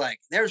home, I was like,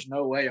 there's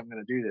no way I'm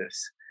going to do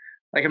this.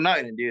 Like, I'm not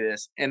going to do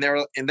this. And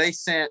they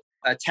sent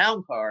a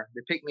town car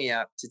to pick me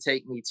up to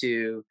take me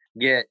to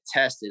get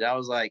tested. I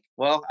was like,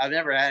 well, I've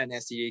never had an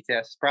STD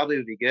test. Probably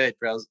would be good.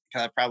 But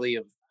I probably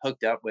have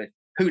hooked up with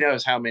who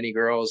knows how many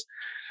girls.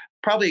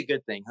 Probably a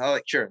good thing. I was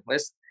like, sure,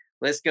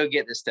 let's go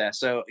get this test.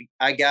 So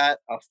I got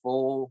a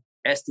full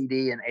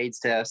STD and AIDS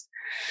test,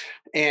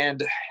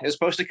 and it was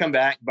supposed to come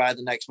back by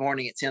the next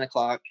morning at 10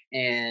 o'clock.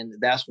 And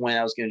that's when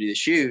I was going to do the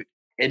shoot.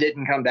 It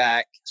didn't come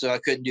back, so I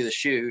couldn't do the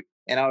shoot.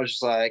 And I was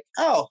just like,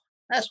 oh,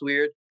 that's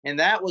weird. And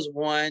that was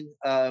one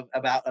of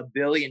about a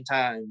billion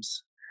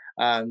times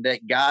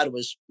that God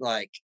was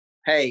like,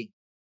 hey,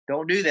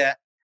 don't do that.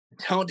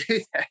 Don't do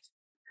that.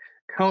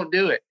 Don't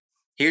do it.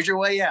 Here's your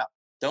way out.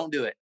 Don't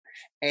do it.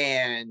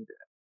 And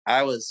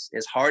I was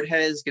as hard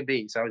headed as could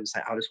be. So I was just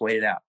like, I'll just wait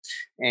it out.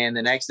 And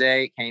the next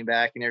day it came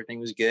back and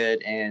everything was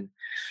good. And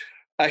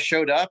I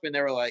showed up and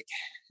they were like,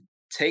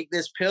 take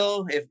this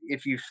pill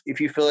if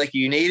you feel like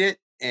you need it,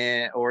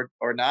 and or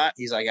not.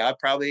 He's like, I'll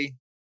probably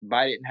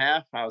bite it in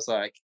half. I was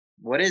like,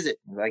 what is it?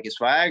 He's like, it's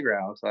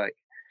Viagra. I was like,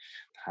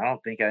 I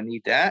don't think I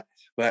need that,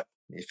 but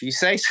if you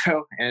say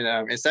so.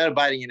 And instead of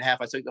biting it in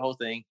half, I took the whole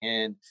thing,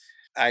 and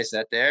I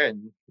sat there,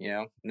 and you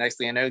know, next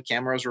thing I know,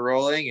 cameras were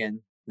rolling, and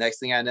next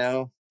thing I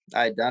know,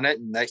 I had done it,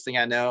 and next thing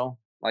I know,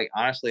 like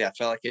honestly, I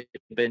felt like it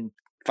had been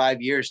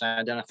 5 years and I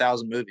had done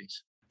 1,000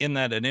 movies. In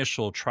that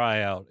initial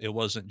tryout, it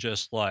wasn't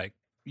just like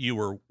you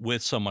were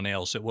with someone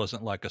else. It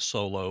wasn't like a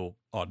solo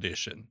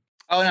audition.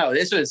 Oh no,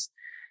 this was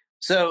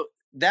so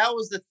that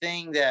was the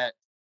thing, that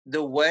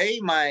the way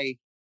my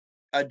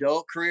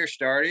adult career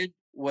started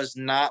was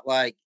not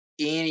like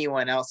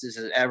anyone else's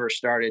has ever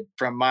started,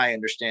 from my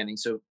understanding.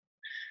 So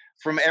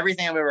from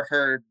everything I've ever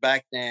heard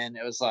back then,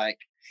 it was like,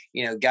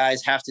 you know,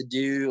 guys have to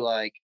do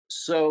like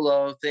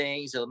solo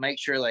things. They'll make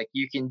sure like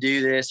you can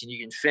do this and you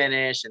can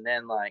finish. And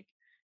then like,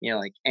 you know,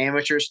 like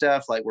amateur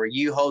stuff, like where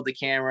you hold the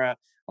camera.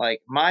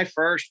 Like my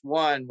first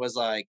one was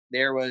like,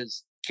 there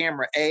was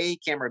camera A,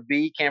 camera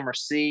B, camera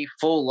C,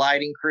 full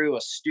lighting crew,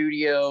 a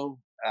studio,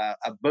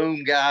 a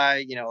boom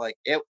guy, like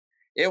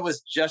it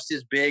was just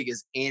as big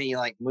as any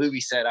like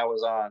movie set I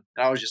was on.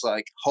 And I was just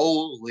like,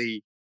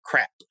 holy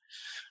crap.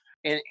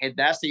 And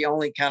that's the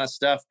only kind of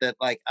stuff that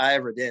like I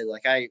ever did.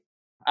 Like I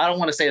don't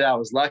want to say that I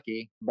was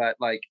lucky, but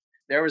like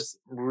there was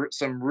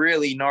some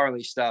really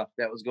gnarly stuff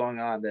that was going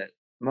on that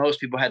most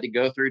people had to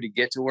go through to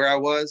get to where I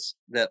was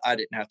that I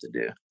didn't have to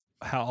do.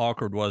 How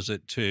awkward was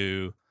it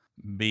to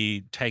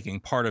be taking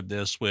part of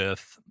this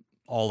with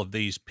all of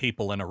these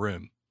people in a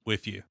room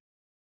with you?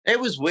 It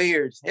was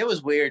weird. It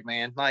was weird,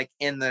 man. Like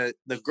in the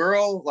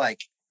girl,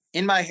 like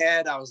in my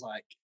head, I was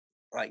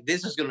like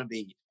this is gonna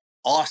be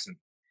awesome.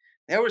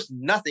 There was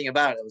nothing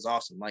about it that was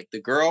awesome. Like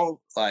the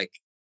girl, like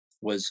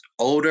was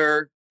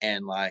older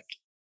and like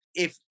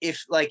if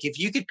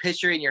you could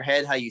picture in your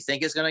head how you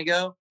think it's gonna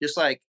go, just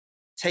like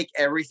take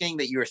everything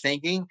that you were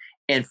thinking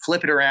and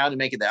flip it around and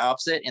make it the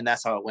opposite, and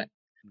that's how it went.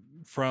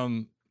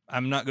 From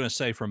I'm not going to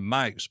say from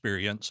my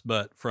experience,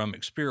 but from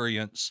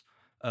experience,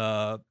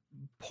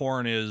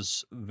 porn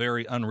is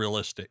very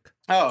unrealistic.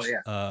 Oh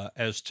yeah.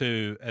 As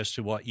to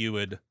what you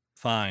would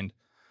find.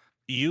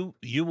 You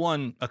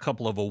won a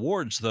couple of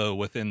awards though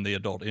within the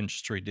adult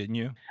industry, didn't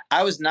you?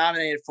 I was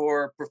nominated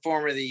for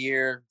Performer of the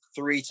Year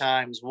 3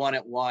 times, won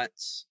it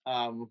once.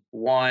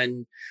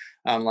 Won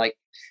like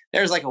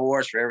there's like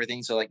awards for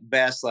everything. So like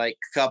best like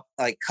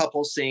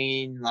couple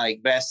scene,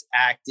 like best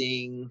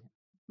acting,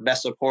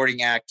 best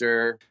supporting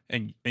actor.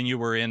 And you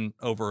were in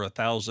over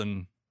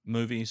 1,000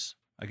 movies,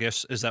 I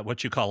guess. Is that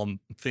what you call them?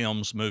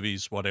 Films,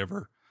 movies,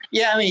 whatever.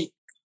 Yeah, I mean,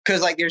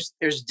 because like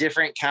there's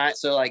different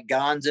kinds. So like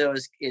Gonzo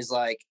is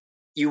like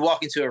you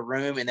walk into a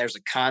room and there's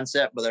a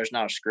concept, but there's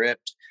not a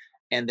script.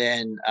 And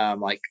then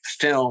like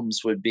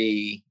films would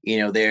be,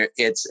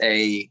 there's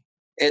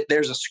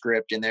a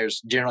script and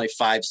there's generally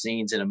 5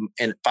 scenes and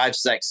 5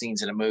 sex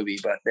scenes in a movie,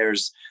 but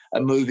there's a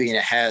movie and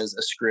it has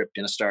a script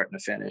and a start and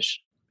a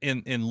finish.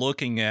 In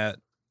looking at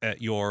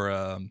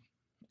your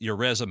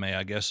resume,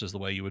 I guess is the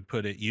way you would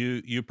put it,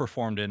 you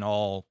performed in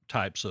all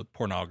types of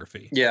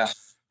pornography. Yeah.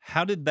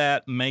 How did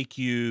that make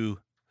you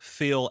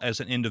feel as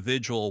an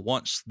individual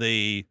once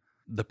the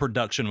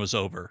production was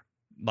over?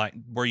 Like,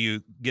 were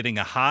you getting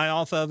a high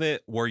off of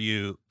it? Were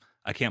you,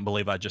 I can't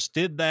believe I just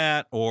did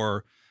that?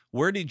 Or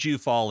where did you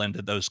fall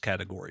into those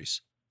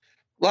categories?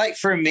 Like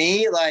for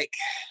me, like,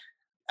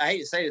 I hate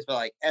to say this, but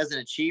like as an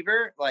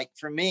achiever, like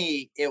for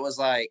me, it was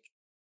like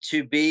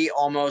to be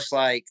almost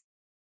like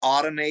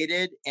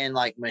automated and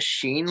like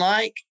machine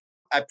like.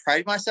 I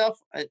pride myself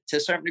to a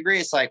certain degree.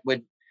 It's like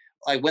when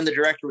the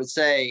director would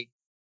say,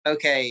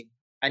 okay,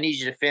 I need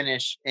you to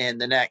finish in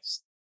the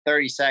next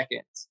 30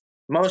 seconds.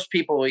 Most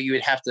people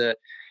you'd have to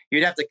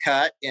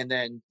cut and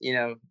then,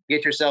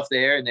 get yourself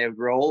there and they would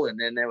roll and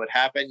then that would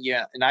happen.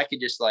 Yeah. And I could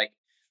just like,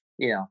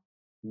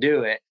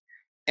 do it.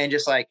 And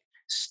just like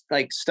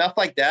stuff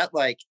like that,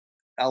 like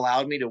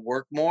allowed me to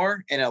work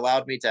more and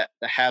allowed me to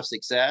have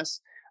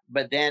success.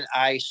 But then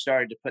I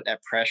started to put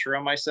that pressure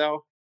on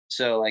myself.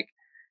 So like,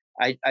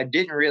 I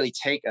didn't really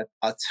take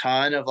a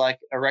ton of like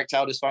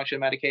erectile dysfunction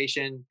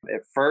medication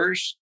at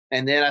first.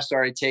 And then I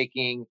started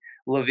taking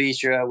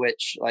Levitra,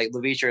 which like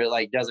Levitra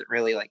like doesn't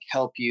really like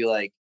help you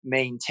like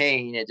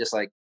maintain. It just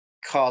like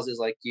causes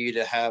like you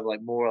to have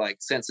like more like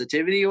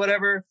sensitivity or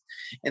whatever.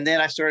 And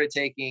then I started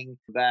taking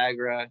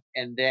Viagra.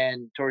 And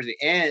then towards the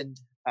end,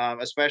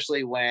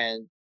 especially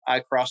when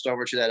I crossed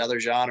over to that other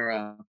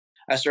genre,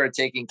 I started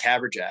taking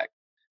Caberjack.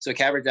 So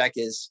Caberjack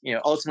is,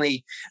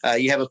 ultimately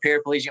you have a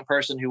paraplegic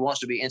person who wants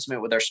to be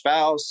intimate with their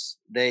spouse.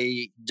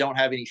 They don't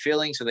have any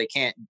feelings, so they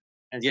can't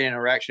get an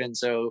erection.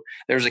 So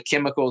there's a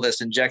chemical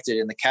that's injected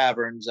in the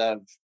caverns of,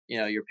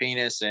 your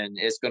penis, and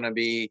it's going to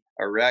be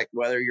erect,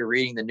 whether you're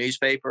reading the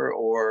newspaper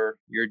or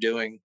you're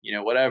doing,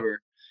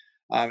 whatever.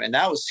 And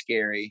that was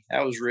scary.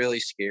 That was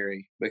really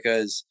scary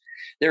because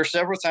there were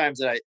several times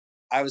that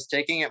I was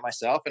taking it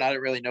myself and I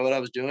didn't really know what I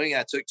was doing. And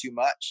I took too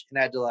much and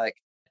I had to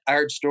I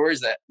heard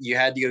stories that you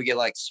had to go get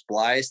like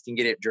spliced and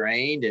get it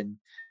drained. And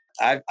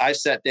I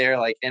sat there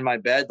like in my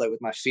bed, like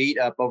with my feet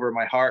up over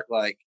my heart,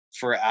 like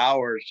for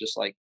hours, just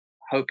like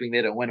hoping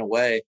that it went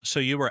away. So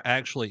you were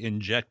actually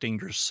injecting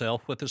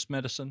yourself with this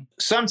medicine?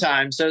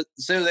 Sometimes. So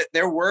that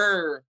there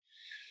were,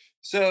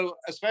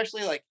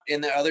 especially like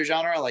in the other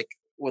genre, like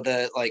with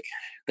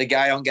the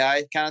guy on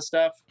guy kind of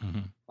stuff,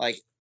 mm-hmm. like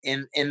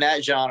in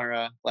that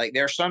genre, like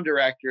there are some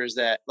directors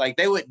that like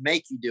they would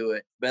make you do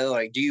it, but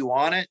like, do you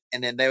want it?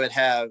 And then they would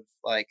have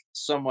like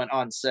someone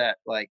on set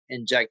like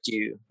inject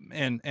you.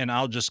 And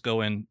I'll just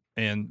go in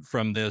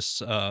from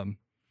this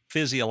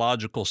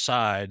physiological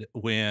side.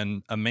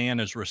 When a man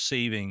is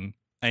receiving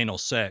anal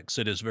sex,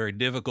 it is very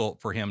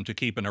difficult for him to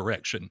keep an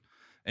erection.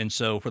 And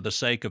so for the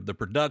sake of the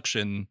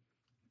production,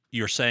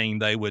 you're saying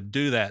they would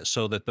do that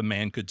so that the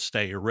man could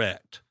stay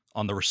erect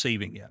on the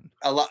receiving end.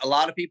 A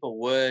lot of people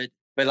would,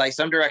 but like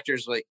some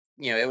directors, like,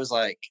 it was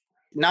like,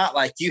 not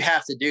like you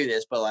have to do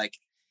this, but like,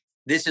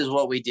 this is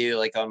what we do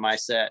like on my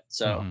set.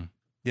 So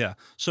yeah.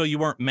 So you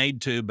weren't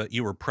made to, but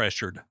you were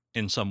pressured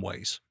in some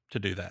ways to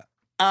do that.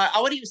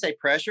 I wouldn't even say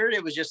pressured.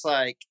 It was just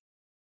like,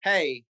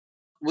 hey,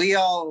 we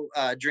all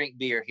drink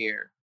beer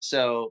here.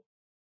 So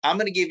I'm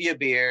going to give you a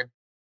beer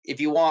if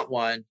you want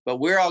one, but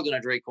we're all going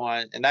to drink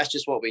one. And that's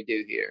just what we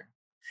do here.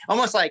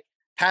 Almost like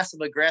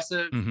passive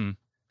aggressive. Mm-hmm.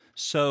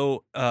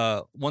 So,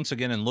 once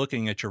again, in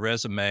looking at your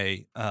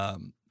resume,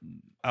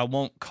 I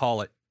won't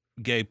call it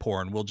gay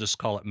porn. We'll just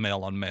call it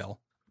male on male,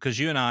 because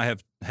you and I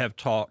have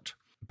talked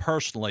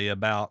personally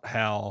about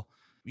how,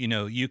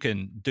 you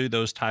can do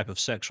those type of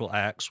sexual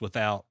acts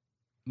without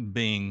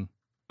being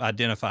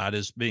identified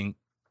as being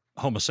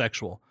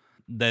homosexual.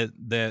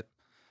 That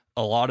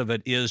a lot of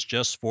it is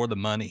just for the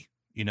money,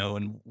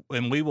 and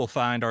we will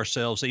find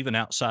ourselves even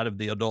outside of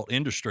the adult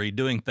industry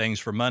doing things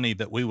for money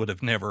that we would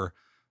have never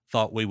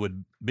thought we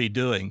would be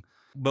doing.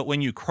 But when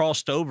you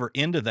crossed over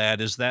into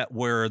that, is that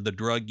where the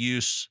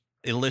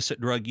illicit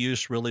drug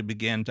use really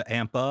began to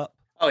amp up?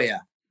 Oh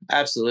yeah,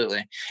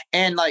 absolutely.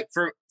 And like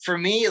for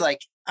me,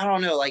 like I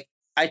don't know, like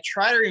I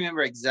try to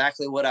remember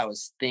exactly what I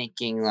was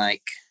thinking,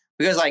 like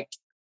because like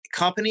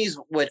companies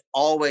would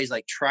always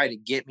like try to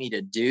get me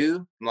to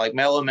do like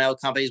male on male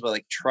companies would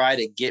like try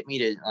to get me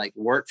to like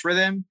work for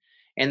them,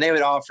 and they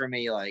would offer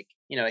me like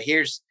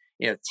here's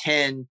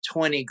 10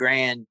 20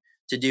 grand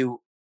to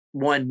do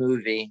one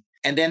movie.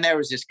 And then there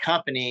was this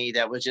company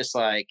that was just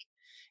like,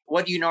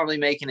 what do you normally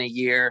make in a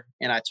year?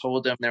 And I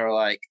told them, they were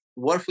like,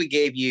 what if we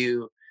gave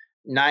you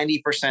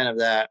 90% of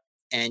that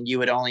and you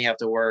would only have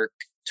to work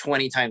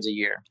 20 times a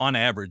year? On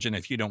average, and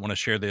if you don't want to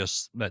share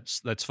this,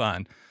 that's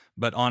fine.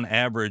 But on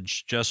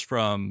average, just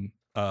from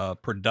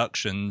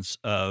productions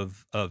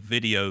of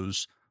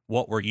videos,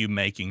 what were you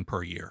making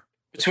per year?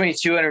 Between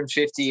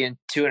 $250,000 and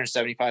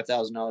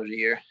 $275,000 a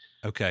year.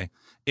 Okay.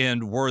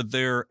 And were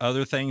there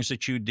other things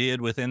that you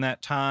did within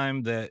that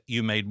time that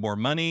you made more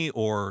money,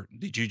 or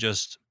did you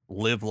just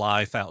live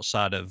life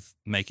outside of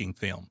making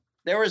film?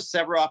 There was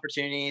several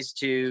opportunities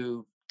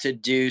to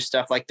do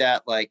stuff like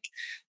that. Like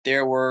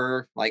there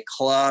were like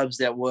clubs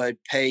that would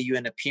pay you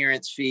an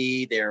appearance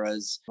fee. There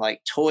was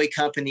like toy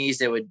companies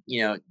that would,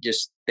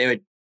 they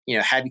would,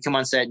 have you come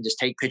on set and just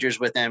take pictures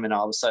with them. And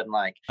all of a sudden,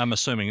 like, I'm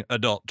assuming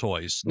adult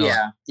toys.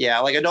 Yeah.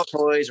 Like adult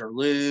toys or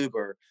lube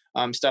or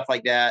stuff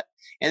like that.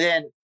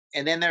 And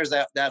then there's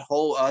that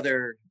whole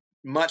other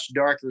much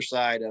darker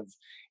side of,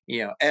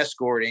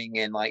 escorting.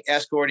 And like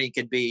escorting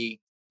could be,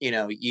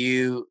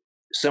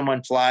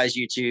 someone flies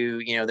you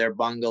to, their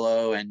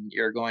bungalow and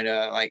you're going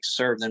to like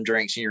serve them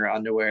drinks in your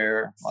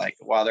underwear, like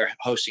while they're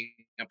hosting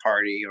a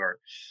party, or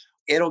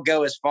it'll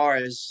go as far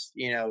as,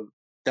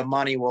 the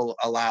money will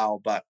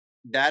allow. But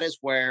that is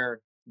where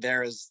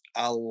there is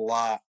a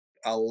lot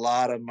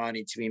of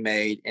money to be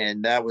made.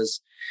 And that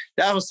was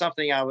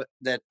something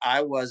that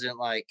I wasn't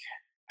like,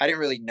 I didn't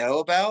really know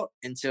about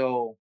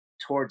until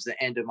towards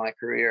the end of my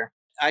career.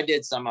 I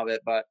did some of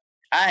it, but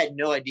I had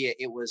no idea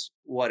it was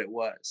what it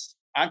was.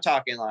 I'm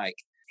talking like,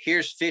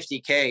 here's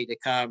 $50K to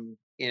come,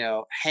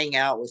 hang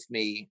out with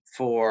me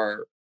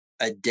for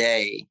a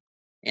day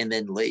and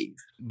then leave.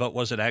 But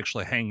was it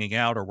actually hanging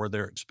out, or were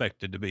there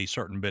expected to be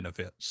certain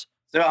benefits?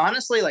 So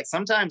honestly, like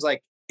sometimes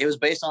like it was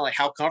based on like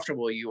how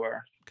comfortable you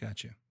were.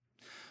 Gotcha.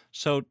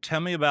 So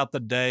tell me about the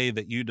day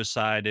that you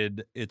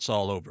decided it's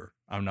all over.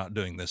 I'm not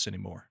doing this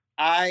anymore.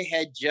 I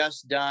had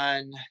just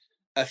done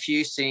a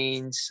few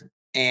scenes,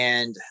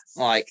 and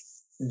like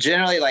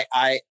generally like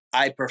I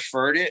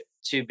preferred it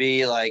to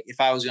be like, if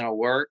I was going to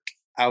work,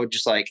 I would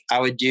just like, I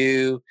would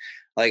do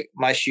like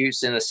my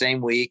shoots in the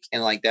same week.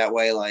 And like that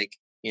way, like,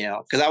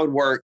 cause I would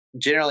work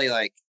generally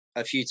like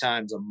a few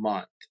times a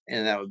month,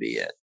 and that would be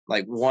it.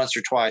 Like once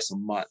or twice a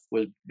month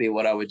would be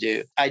what I would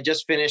do. I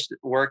just finished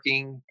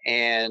working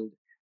and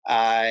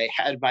I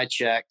had my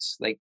checks.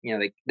 Like,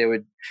 they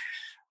would,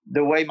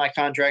 the way my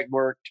contract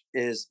worked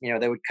is,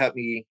 they would cut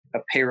me a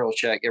payroll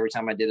check every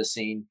time I did a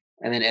scene.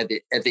 And then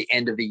at the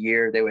end of the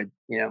year, they would,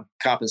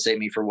 compensate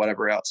me for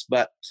whatever else.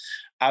 But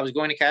I was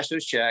going to cash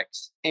those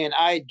checks, and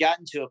I had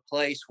gotten to a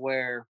place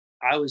where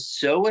I was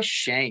so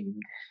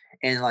ashamed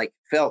and like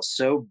felt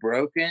so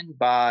broken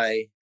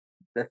by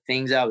the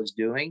things I was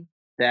doing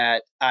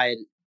that I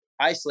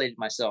isolated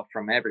myself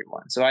from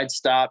everyone. So I'd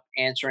stopped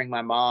answering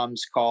my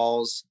mom's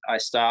calls. I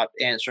stopped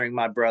answering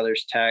my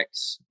brother's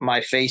texts.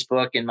 My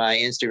Facebook and my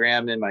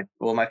Instagram and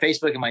my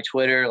Facebook and my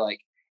Twitter, like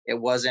it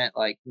wasn't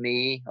like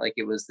me. Like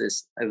it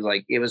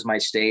was my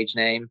stage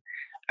name.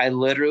 I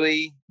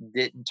literally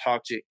didn't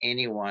talk to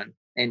anyone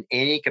in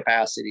any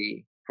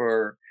capacity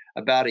for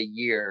about a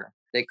year.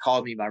 They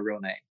called me my real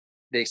name.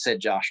 They said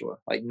Joshua,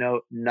 like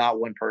no, not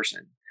one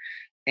person.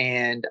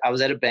 And I was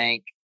at a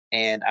bank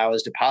and I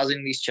was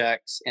depositing these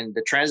checks, and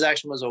the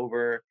transaction was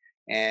over,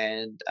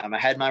 and I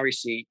had my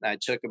receipt. I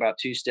took about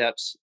 2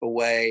 steps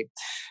away,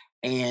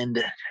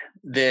 and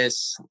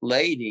this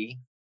lady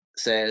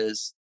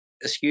says,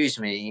 "Excuse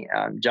me,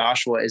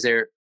 Joshua, is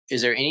there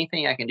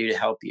anything I can do to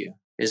help you?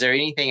 Is there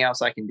anything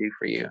else I can do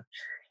for you?"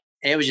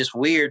 And it was just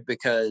weird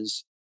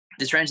because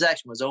the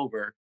transaction was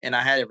over and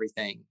I had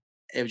everything.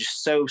 it was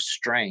just so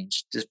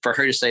strange just for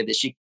her to say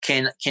that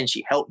can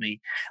she help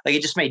me? Like,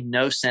 it just made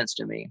no sense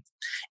to me.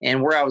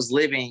 And where I was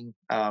living,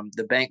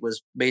 the bank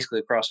was basically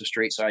across the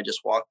street. So I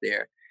just walked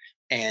there,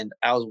 and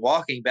I was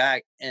walking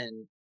back,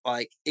 and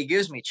like, it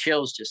gives me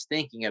chills just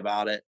thinking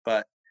about it.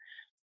 But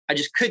I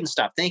just couldn't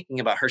stop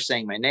thinking about her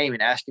saying my name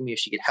and asking me if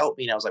she could help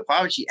me. And I was like,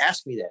 why would she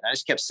ask me that? And I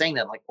just kept saying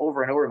that like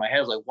over and over in my head.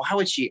 I was like, why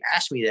would she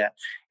ask me that?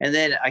 And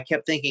then I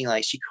kept thinking,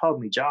 like, she called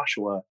me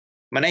Joshua.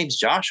 My name's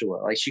Joshua.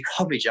 Like, she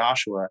called me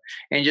Joshua.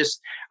 And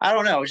just, I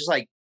don't know. It was just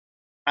like,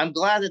 I'm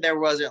glad that there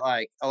wasn't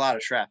like a lot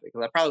of traffic,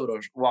 because I probably would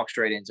have walked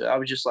straight into it. I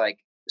was just like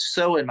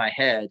so in my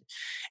head.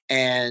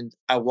 And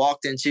I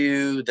walked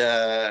into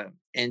the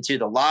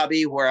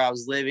lobby where I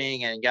was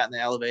living and got in the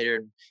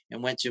elevator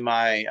and went to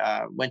my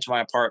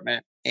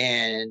apartment.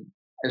 And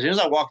as soon as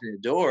I walked in the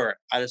door,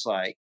 I just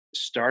like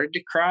started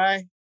to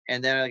cry,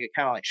 and then I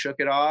kind of like shook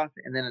it off.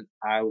 And then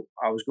I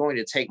was going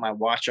to take my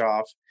watch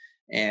off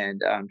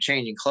and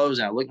changing clothes,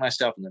 and I looked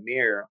myself in the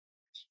mirror,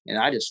 and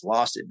I just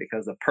lost it,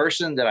 because the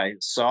person that I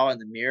saw in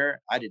the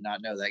mirror, I did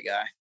not know that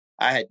guy.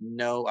 I had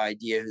no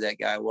idea who that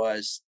guy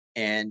was,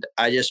 and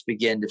I just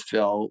began to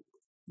feel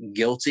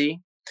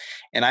guilty,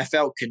 and I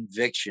felt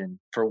conviction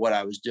for what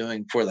I was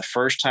doing for the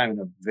first time in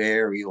a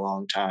very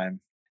long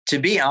time. To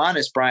be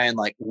honest, Brian,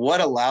 like,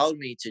 what allowed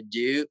me to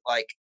do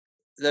like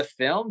the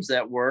films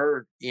that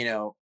were,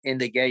 in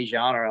the gay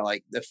genre,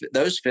 like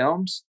those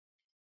films,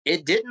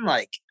 it didn't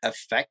like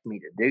affect me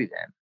to do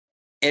them.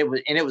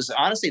 It was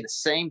honestly the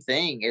same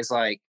thing as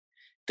like,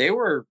 they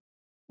were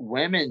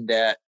women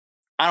that,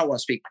 I don't want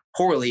to speak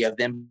poorly of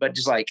them, but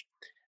just like,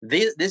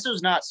 this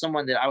was not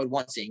someone that I would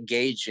want to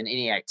engage in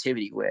any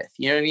activity with.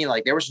 You know what I mean?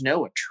 Like, there was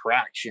no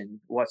attraction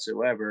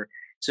whatsoever.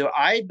 So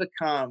I'd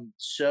become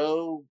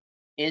so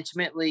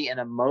intimately and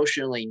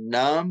emotionally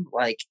numb,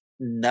 like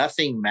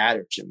nothing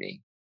mattered to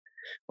me,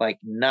 like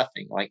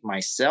nothing, like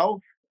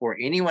myself or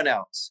anyone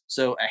else.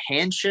 So a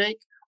handshake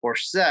or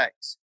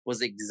sex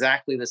was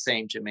exactly the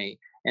same to me.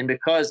 And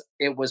because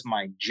it was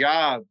my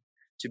job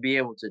to be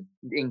able to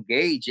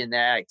engage in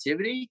that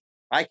activity,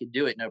 I could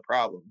do it no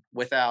problem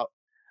without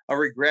a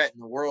regret in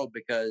the world,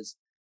 because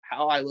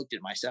how I looked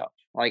at myself,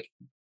 like,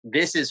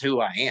 this is who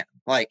I am.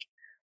 Like,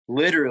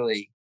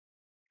 literally,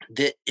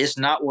 it's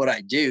not what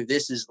I do.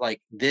 This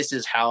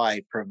is how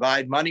I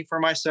provide money for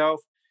myself.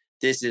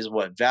 This is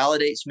what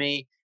validates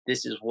me.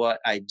 This is what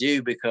I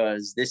do,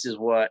 because this is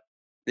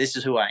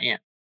who I am.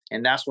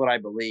 And that's what I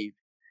believe.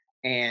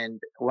 And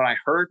when I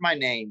heard my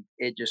name,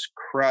 it just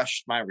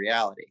crushed my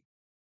reality,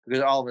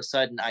 because all of a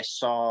sudden I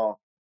saw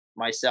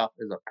myself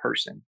as a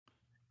person.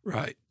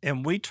 Right.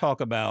 And we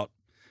talk about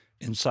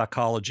in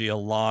psychology a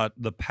lot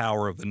the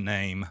power of the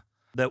name,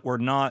 that we're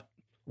not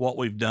what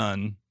we've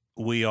done.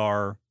 We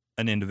are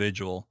an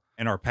individual,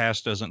 and our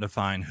past doesn't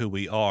define who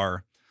we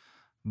are.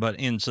 But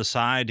in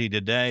society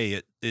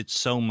today, it's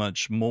so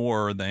much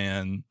more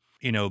than,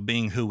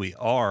 being who we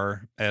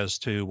are as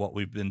to what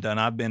we've been done.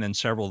 I've been in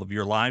several of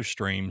your live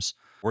streams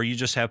where you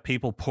just have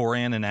people pour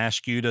in and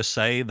ask you to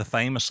say the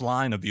famous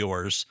line of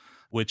yours,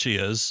 which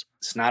is,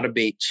 "It's not a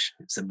beach,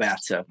 it's a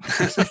bathtub."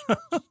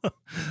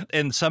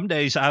 and some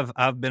days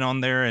I've been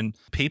on there and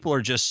people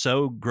are just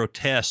so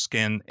grotesque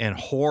and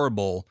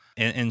horrible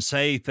and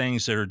say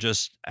things that are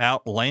just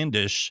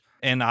outlandish.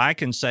 And I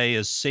can say,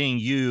 as seeing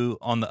you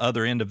on the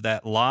other end of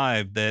that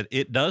live, that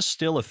it does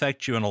still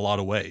affect you in a lot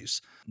of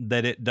ways,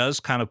 that it does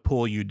kind of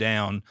pull you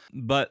down,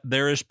 but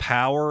there is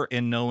power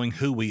in knowing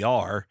who we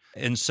are.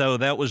 And so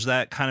that was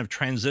that kind of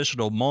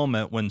transitional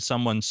moment when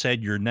someone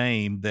said your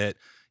name, that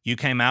you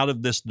came out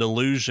of this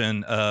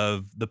delusion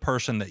of the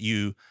person that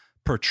you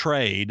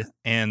portrayed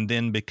and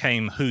then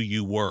became who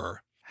you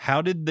were.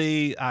 How did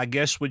I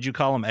guess, would you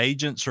call them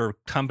agents or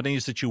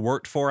companies that you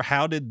worked for?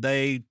 How did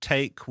they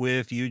take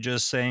with you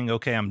just saying,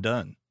 okay, I'm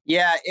done?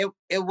 Yeah,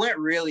 it went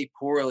really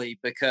poorly,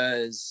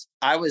 because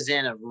I was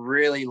in a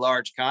really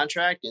large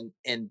contract,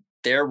 and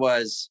it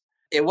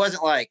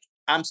wasn't like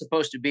I'm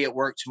supposed to be at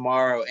work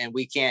tomorrow and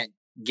we can't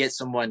get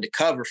someone to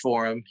cover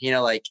for them.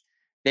 Like,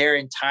 their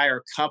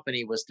entire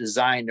company was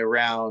designed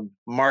around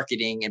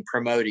marketing and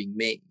promoting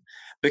me.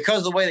 Because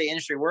of the way the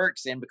industry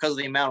works and because of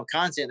the amount of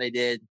content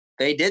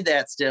they did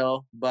that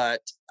still,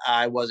 but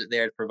I wasn't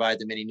there to provide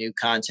them any new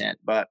content.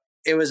 But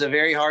it was a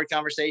very hard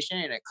conversation,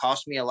 and it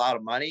cost me a lot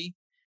of money.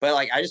 But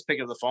like, I just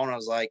picked up the phone and I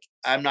was like,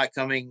 I'm not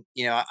coming.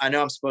 I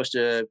know I'm supposed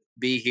to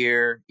be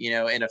here,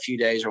 in a few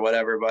days or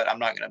whatever, but I'm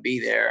not going to be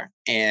there.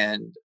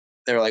 And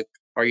they're like,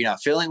 are you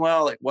not feeling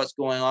well? Like, what's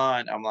going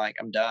on? I'm like,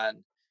 I'm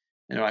done.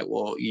 And they're like,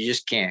 well, you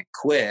just can't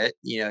quit.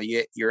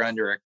 You're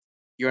under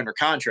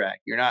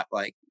contract.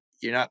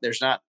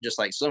 There's not just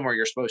like somewhere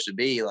you're supposed to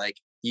be. Like,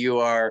 you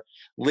are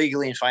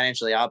legally and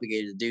financially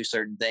obligated to do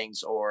certain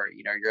things, or,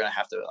 you're going to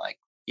have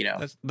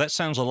to That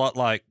sounds a lot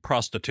like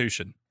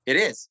prostitution. It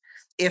is.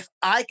 If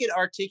I could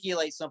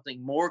articulate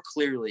something more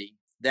clearly,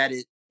 that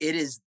it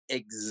is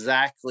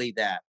exactly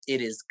that.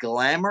 It is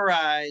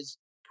glamorized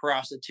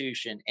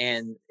prostitution,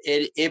 and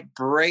it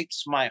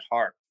breaks my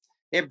heart.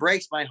 It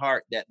breaks my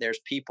heart that there's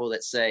people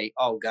that say,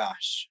 "Oh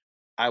gosh,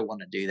 I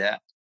want to do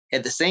that."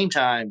 At the same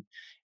time,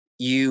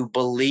 you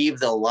believe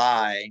the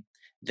lie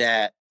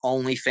that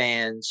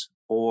OnlyFans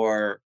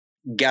or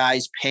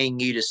guys paying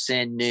you to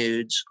send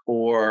nudes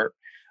or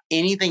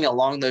anything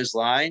along those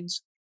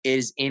lines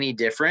is any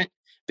different,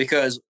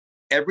 because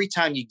every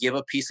time you give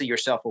a piece of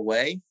yourself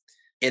away,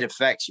 it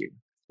affects you.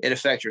 It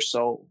affects your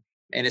soul.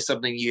 And it's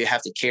something you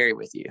have to carry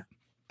with you.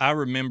 I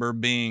remember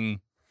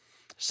being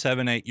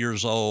 7, 8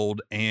 years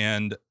old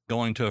and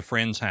going to a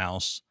friend's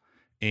house,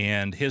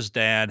 and his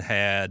dad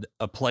had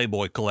a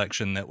Playboy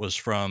collection that was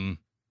from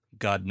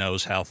God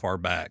knows how far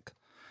back.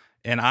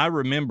 And I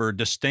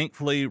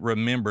distinctly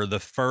remember the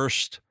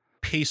first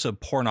piece of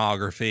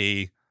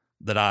pornography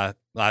that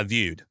I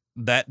viewed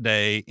that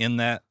day in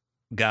that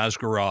guy's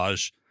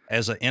garage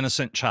as an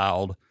innocent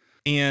child.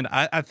 And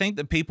I think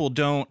that people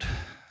don't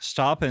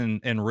stop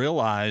and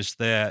realize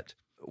that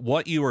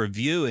what you are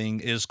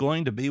viewing is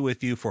going to be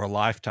with you for a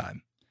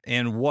lifetime.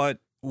 And what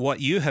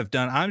you have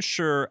done, I'm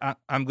sure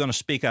I'm going to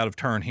speak out of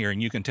turn here,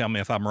 and you can tell me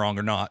if I'm wrong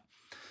or not.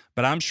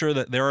 But I'm sure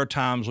that there are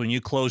times when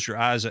you close your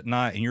eyes at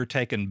night and you're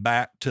taken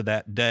back to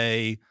that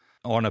day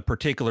on a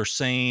particular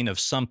scene of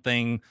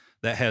something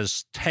that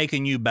has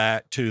taken you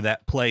back to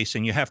that place.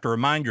 And you have to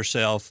remind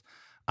yourself,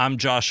 I'm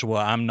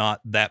Joshua, I'm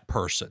not that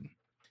person.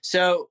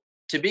 So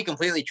to be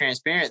completely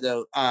transparent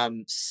though,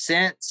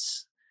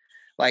 since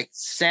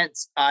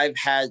I've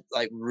had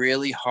like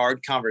really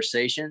hard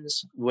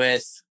conversations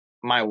with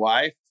my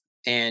wife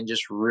and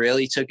just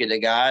really took it to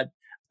God,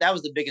 that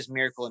was the biggest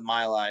miracle in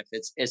my life.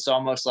 It's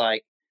almost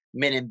like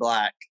Men in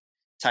Black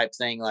type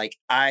thing. Like,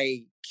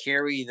 I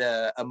carry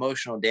the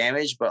emotional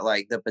damage, but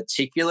like the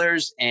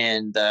particulars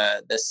and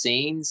the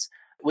scenes,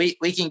 we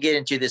can get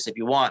into this if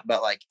you want,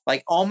 but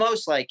like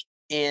almost like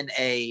in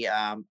a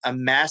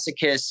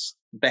masochist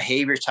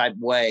behavior type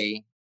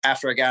way.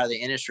 After I got out of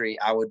the industry,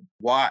 I would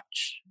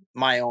watch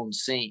my own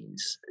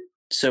scenes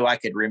so I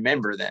could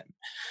remember them,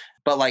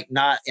 but like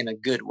not in a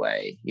good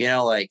way,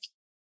 like,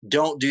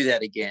 don't do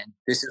that again.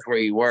 This is where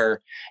you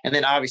were. And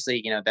then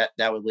obviously,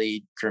 that would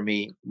lead for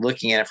me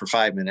looking at it for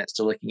 5 minutes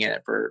to looking at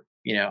it for,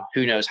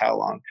 who knows how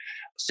long.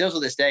 Still to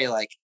this day,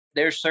 like,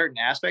 there's certain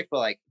aspects, but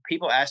like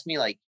people ask me,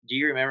 like, do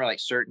you remember like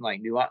certain like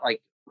nuance,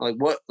 like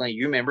what, like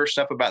you remember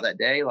stuff about that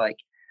day? Like,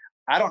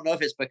 I don't know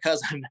if it's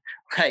because I'm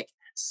like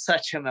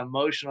such an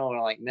emotional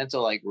or like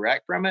mental like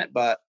wreck from it,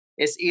 but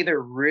it's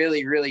either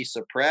really, really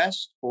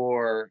suppressed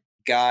or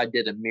God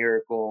did a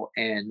miracle,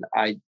 and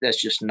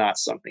that's just not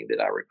something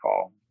that I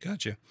recall.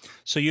 Gotcha.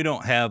 So you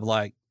don't have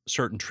like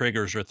certain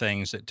triggers or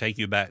things that take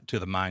you back to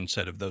the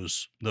mindset of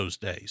those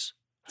days.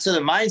 So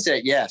the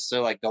mindset, yes.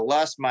 So like the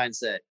lust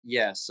mindset,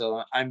 yes.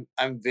 So I'm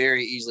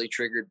very easily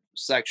triggered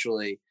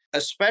sexually,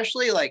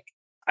 especially like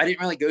I didn't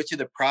really go through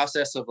the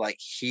process of like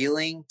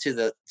healing to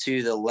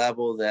the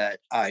level that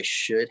I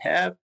should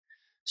have.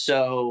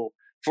 So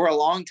for a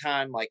long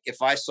time, like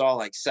if I saw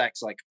like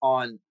sex like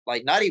on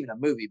like not even a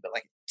movie, but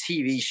like a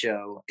TV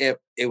show, it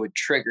would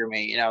trigger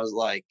me. And I was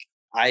like,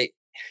 like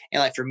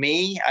for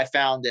me, I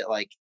found that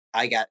like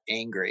I got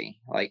angry.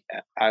 Like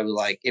I was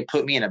like, it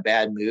put me in a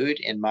bad mood.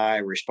 And my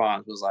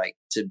response was like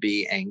to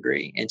be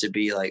angry and to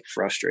be like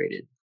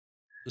frustrated.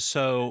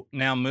 So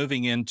now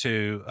moving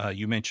into,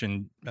 you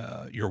mentioned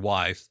your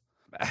wife.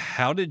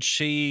 How did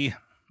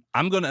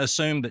I'm going to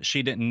assume that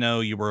she didn't know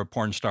you were a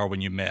porn star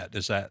when you met.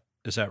 Is that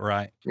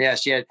right? Yeah,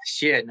 she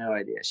had no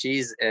idea.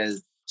 She's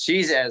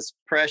as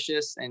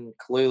precious and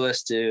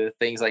clueless to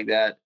things like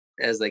that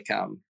as they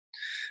come.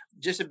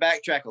 Just to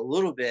backtrack a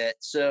little bit.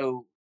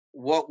 So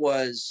what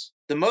was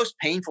the most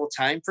painful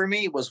time for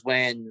me was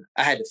when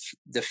I had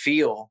to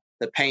feel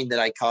the pain that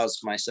I caused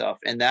myself.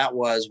 And that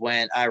was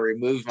when I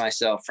removed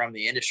myself from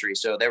the industry.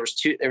 So there was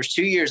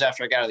 2 years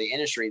after I got out of the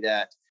industry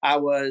that I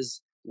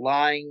was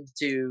lying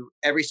to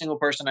every single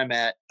person I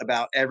met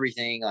about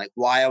everything, like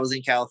why I was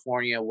in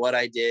California, what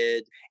I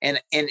did,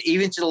 and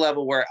even to the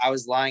level where I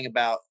was lying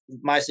about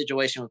my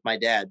situation with my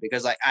dad,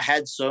 because like I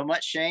had so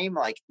much shame.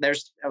 Like I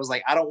was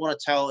like, I don't want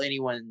to tell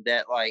anyone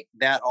that like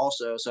that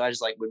also. So I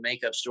just like would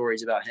make up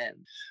stories about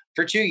him.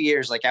 For 2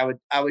 years, like I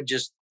would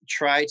just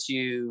try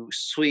to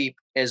sweep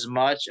as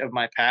much of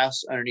my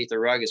past underneath the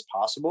rug as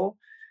possible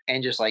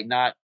and just like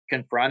not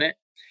confront it.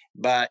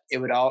 But it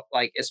would all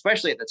like,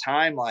 especially at the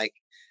time, like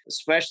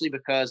especially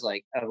because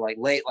like of like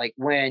late, like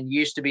when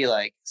used to be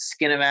like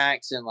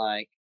Skinamax and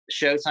like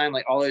Showtime,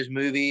 like all those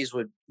movies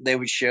would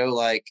show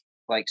like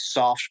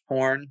soft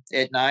porn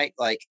at night.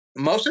 Like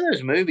most of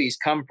those movies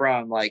come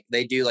from like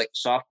they do like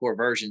softcore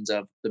versions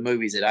of the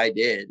movies that I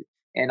did,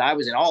 and I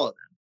was in all of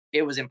them.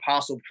 It was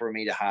impossible for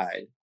me to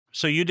hide.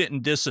 So you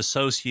didn't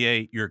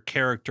disassociate your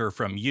character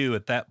from you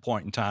at that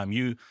point in time.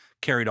 You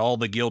carried all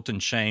the guilt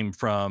and shame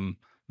from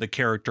the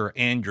character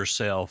and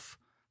yourself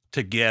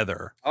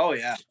together. Oh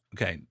yeah.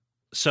 Okay.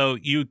 So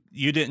you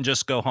didn't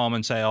just go home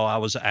and say, "Oh, I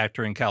was an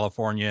actor in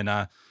California and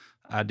I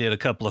did a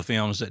couple of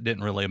films that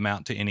didn't really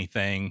amount to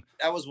anything."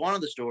 That was one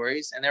of the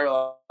stories, and they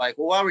were like,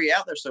 "Well, why were you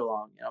out there so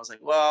long?" And I was like,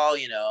 "Well,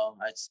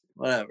 it's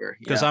whatever."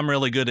 Because I'm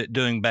really good at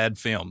doing bad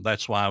film.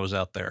 That's why I was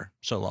out there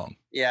so long.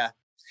 Yeah,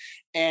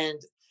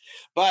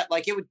 but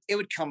like it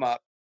would come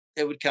up,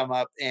 it would come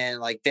up, and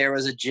like there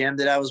was a gym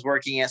that I was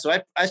working at. So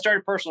I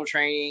started personal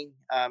training.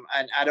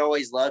 And I'd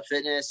always loved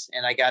fitness,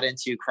 and I got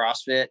into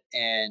CrossFit,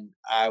 and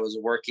I was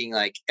working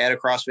like at a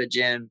CrossFit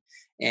gym,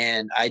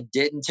 and I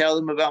didn't tell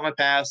them about my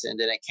past. And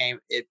then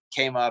it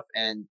came up,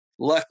 and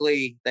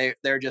luckily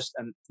they're just,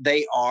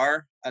 they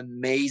are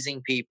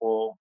amazing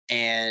people.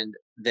 And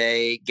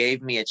they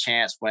gave me a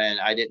chance when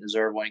I didn't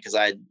deserve one, because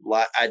I'd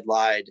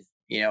lied,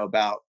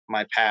 about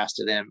my past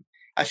to them.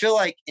 I feel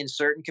like in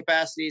certain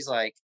capacities,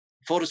 like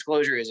full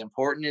disclosure is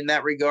important in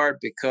that regard,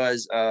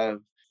 because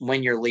of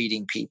when you're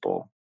leading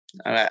people.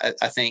 I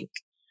think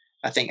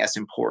that's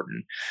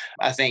important.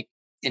 I think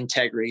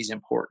integrity is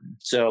important.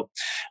 So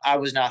I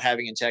was not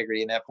having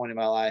integrity in that point in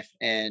my life,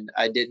 and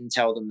I didn't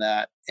tell them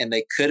that. And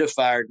they could have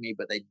fired me,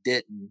 but they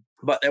didn't.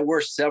 But there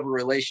were several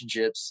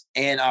relationships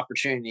and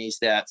opportunities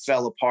that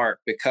fell apart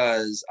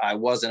because I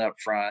wasn't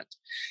upfront,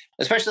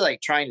 especially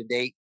like trying to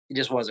date. It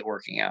just wasn't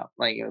working out.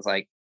 Like it was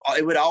like,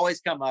 it would always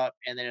come up,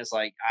 and then it's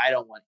like, I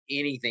don't want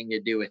anything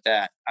to do with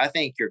that. I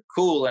think you're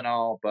cool and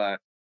all, but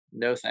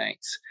no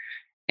thanks.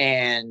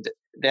 And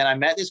then I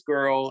met this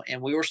girl,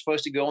 and we were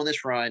supposed to go on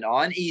this run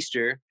on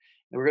Easter.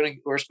 And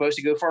we're supposed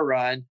to go for a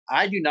run.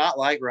 I do not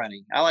like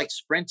running. I like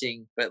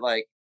sprinting, but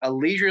like a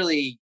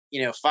leisurely,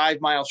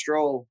 5-mile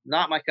stroll,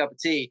 not my cup of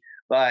tea.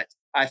 But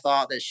I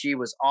thought that she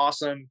was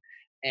awesome,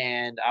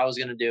 and I was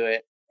going to do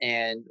it.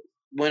 And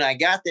when I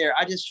got there,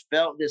 I just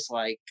felt this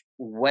like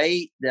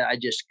weight that I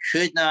just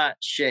could not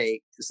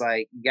shake. It's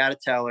like, you got to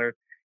tell her,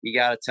 you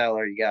got to tell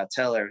her, you got to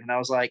tell her. And I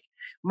was like,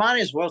 might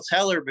as well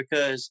tell her,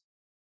 because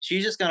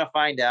she's just going to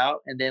find out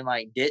and then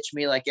like ditch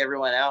me like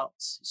everyone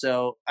else.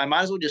 So I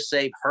might as well just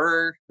save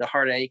her the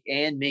heartache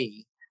and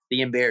me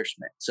the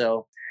embarrassment.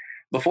 So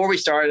before we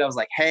started, I was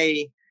like,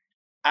 hey,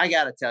 I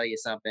got to tell you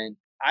something.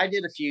 I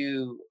did a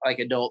few like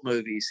adult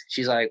movies.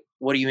 She's like,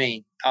 what do you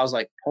mean? I was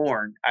like,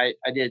 porn. I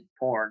did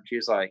porn. She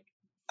was like,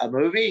 a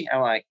movie?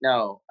 I'm like,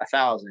 no,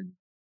 1,000.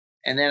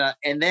 And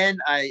then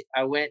I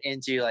went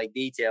into like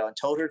detail and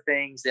told her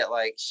things that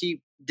like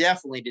she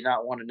definitely did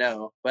not want to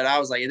know. But I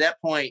was like, at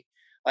that point,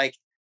 like,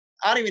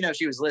 I don't even know if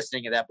she was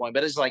listening at that point,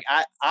 but it's like,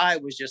 I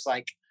was just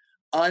like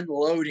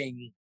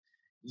unloading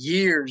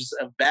years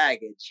of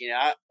baggage,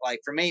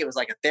 like for me, it was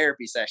like a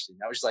therapy session.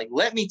 I was just like,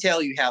 let me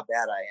tell you how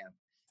bad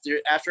I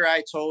am. After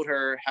I told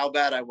her how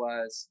bad I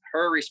was,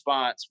 her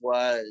response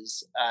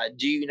was,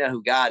 do you know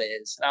who God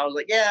is? And I was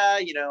like, yeah,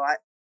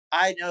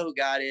 I know who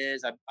God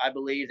is. I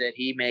believe that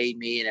he made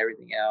me and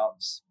everything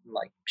else. I'm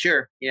like,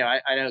 sure,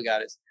 I know who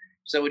God is.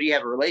 So would you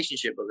have a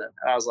relationship with him?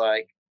 And I was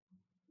like,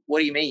 what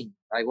do you mean?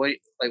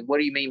 What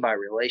do you mean by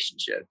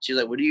relationship? She's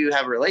like, well, do you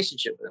have a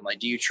relationship with him? Like,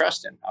 do you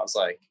trust him? I was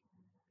like,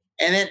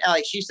 and then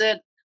like she said,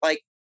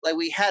 like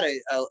we had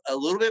a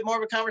little bit more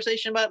of a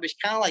conversation about it, but she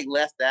kind of like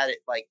left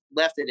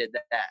it at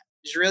that.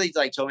 Just really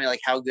like told me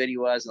like how good he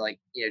was, and like,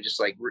 just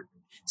like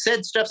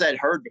said stuff that I'd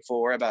heard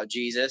before about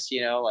Jesus,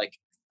 like,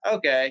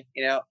 okay,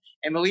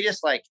 and we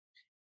just like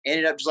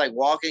ended up just like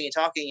walking and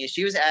talking, and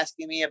she was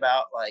asking me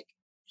about like,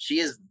 she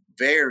is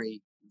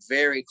very,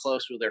 very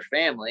close with her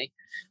family.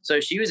 So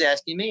she was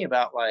asking me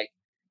about like,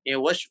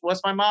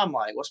 what's my mom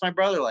like? What's my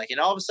brother like? And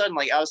all of a sudden,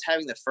 like I was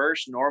having the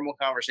first normal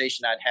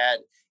conversation I'd had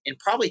in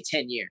probably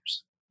 10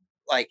 years.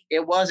 Like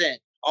it wasn't,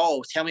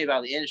 oh, tell me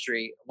about the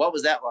industry. What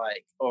was that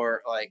like?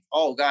 Or like,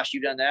 oh gosh,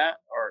 you've done that?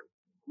 Or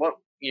what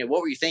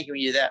were you thinking when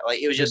you did that?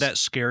 Like it was Did just. that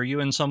scare you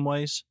in some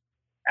ways?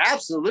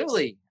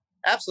 Absolutely.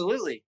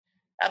 Absolutely.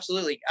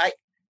 Absolutely. I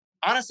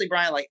honestly,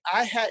 Brian, like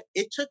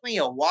it took me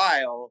a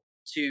while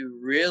to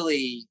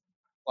really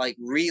like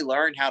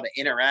relearn how to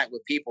interact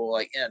with people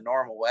like in a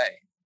normal way.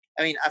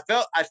 I mean, I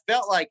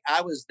felt like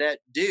I was that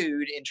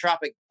dude in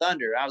Tropic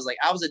Thunder. I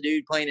was a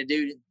dude playing a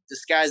dude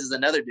disguised as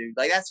another dude.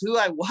 Like that's who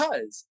I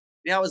was.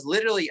 I was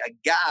literally a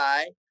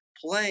guy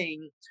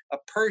playing a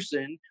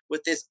person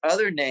with this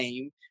other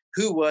name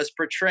who was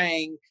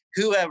portraying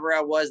whoever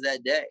I was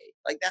that day.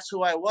 Like that's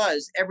who I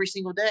was every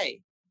single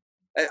day.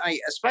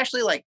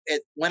 Especially like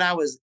when I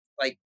was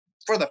like,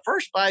 for the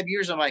first 5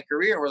 years of my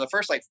career, or the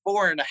first like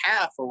 4.5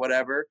 or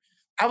whatever,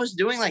 I was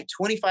doing like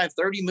 25,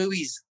 30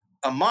 movies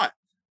a month.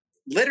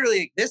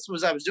 Literally,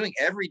 I was doing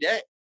every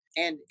day.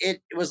 And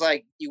it was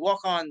like, you walk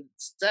on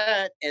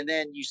set and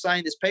then you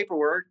sign this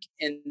paperwork,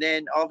 and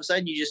then all of a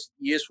sudden you just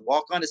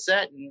walk on the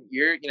set, and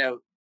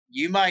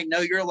you might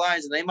know your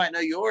lines and they might know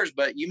yours,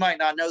 but you might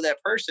not know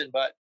that person.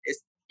 But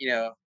it's,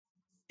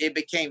 it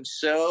became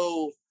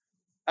so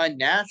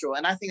unnatural.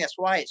 And I think that's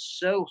why it's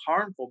so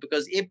harmful,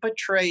 because it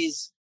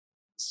portrays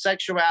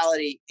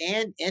sexuality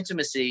and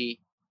intimacy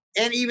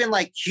and even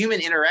like human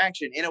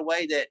interaction in a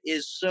way that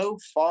is so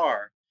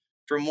far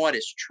from what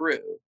is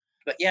true.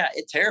 But yeah,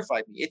 it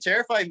terrified me. It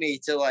terrified me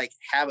to like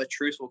have a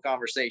truthful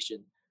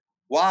conversation.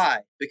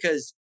 Why?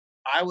 Because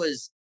I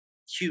was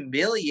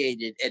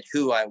humiliated at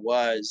who I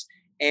was,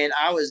 and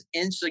I was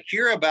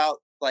insecure about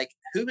like,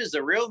 who is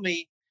the real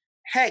me?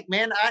 Heck,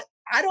 man,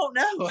 I don't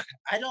know.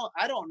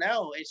 I don't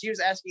know. And she was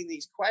asking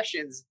these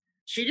questions.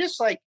 She just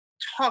like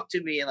talked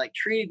to me and like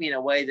treated me in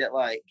a way that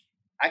like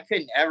I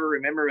couldn't ever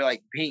remember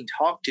like being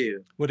talked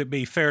to. Would it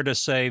be fair to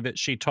say that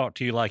she talked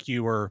to you like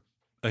you were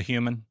a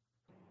human?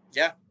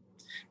 Yeah.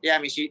 Yeah. I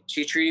mean,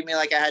 she treated me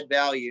like I had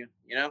value,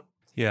 you know?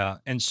 Yeah.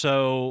 And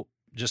so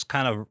just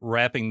kind of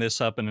wrapping this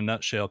up in a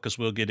nutshell, because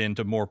we'll get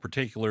into more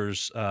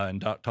particulars in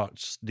Doc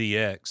Talks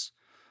DX,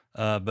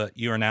 but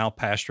you are now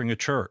pastoring a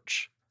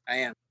church. I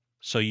am.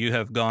 So you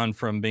have gone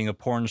from being a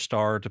porn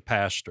star to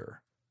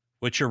pastor,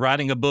 which you're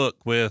writing a book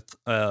with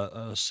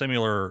a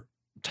similar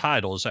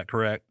title. Is that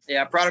correct?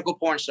 Yeah. Prodigal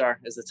Porn Star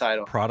is the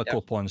title.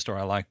 Prodigal Porn Star.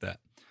 I like that.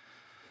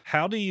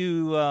 How do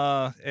you,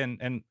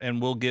 and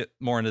we'll get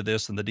more into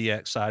this in the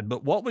DX side,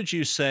 but what would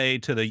you say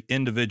to the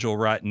individual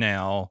right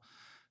now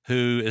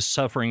who is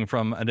suffering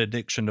from an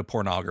addiction to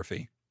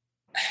pornography?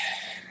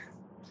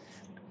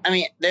 I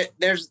mean,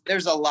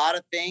 there's a lot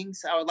of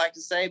things I would like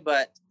to say,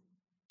 but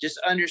just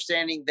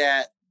understanding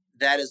that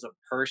is a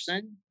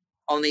person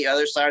on the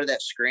other side of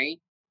that screen,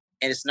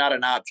 and it's not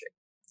an object.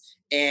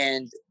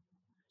 And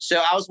so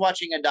I was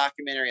watching a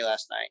documentary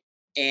last night,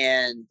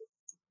 and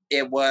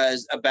it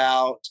was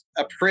about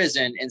a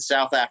prison in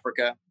South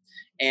Africa,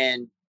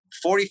 and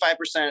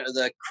 45% of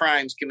the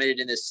crimes committed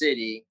in this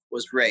city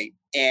was rape.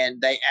 And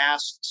they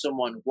asked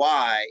someone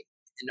why,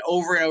 and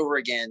over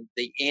again,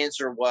 the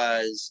answer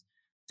was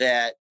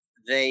that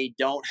they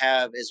don't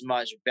have as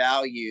much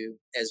value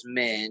as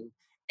men,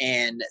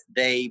 and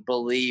they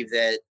believe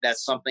that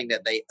that's something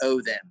that they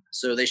owe them,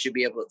 so they should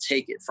be able to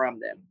take it from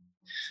them.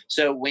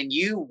 So when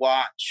you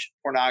watch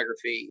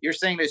pornography, you're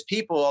saying those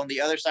people on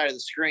the other side of the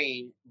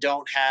screen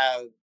don't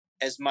have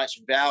as much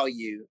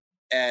value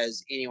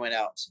as anyone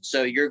else.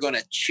 So you're going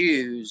to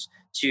choose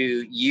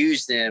to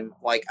use them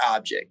like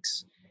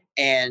objects.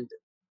 And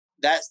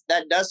that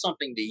does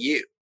something to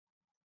you.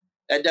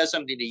 That does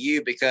something to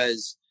you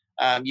because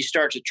you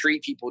start to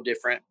treat people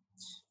different.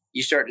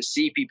 You start to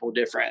see people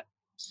different.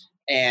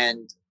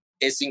 And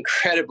it's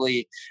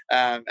incredibly,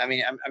 I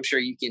mean, I'm sure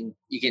you can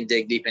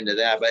dig deep into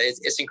that, but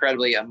it's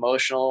incredibly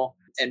emotional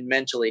and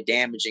mentally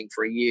damaging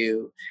for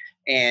you.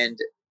 And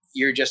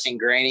you're just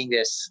ingraining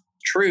this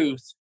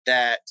truth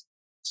that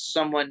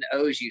someone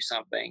owes you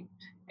something,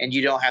 and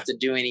you don't have to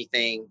do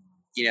anything,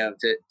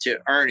 to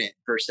earn it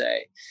per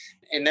se.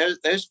 And those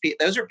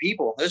are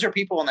people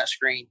on that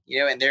screen,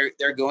 and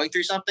they're going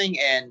through something.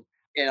 And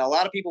a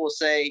lot of people will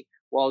say,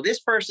 well, this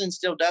person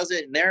still does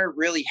it and they're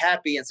really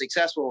happy and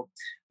successful.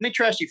 Let me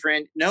trust you,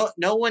 friend.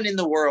 No one in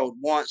the world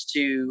wants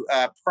to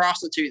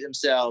prostitute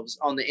themselves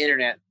on the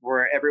internet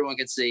where everyone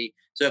can see.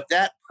 So if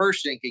that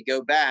person could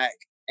go back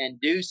and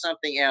do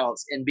something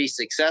else and be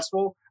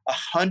successful,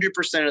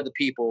 100% of the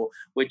people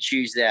would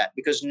choose that,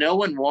 because no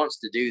one wants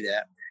to do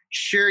that.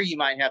 Sure, you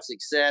might have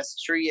success.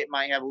 Sure, you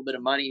might have a little bit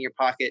of money in your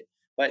pocket,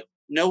 but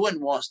no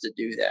one wants to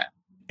do that.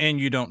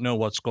 And you don't know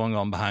what's going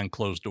on behind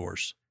closed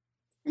doors.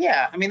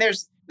 Yeah. I mean,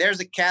 there's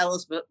a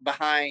catalyst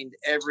behind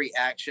every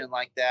action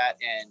like that.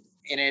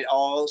 And it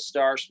all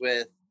starts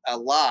with a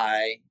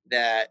lie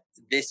that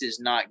this is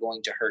not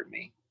going to hurt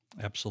me.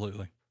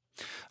 Absolutely.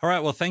 All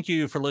right. Well, thank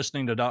you for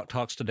listening to Doc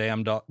Talks today.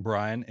 I'm Doc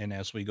Brian. And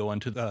as we go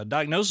into the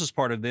diagnosis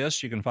part of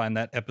this, you can find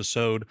that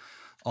episode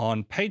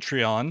on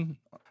Patreon,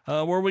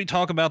 where we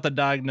talk about the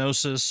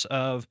diagnosis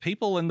of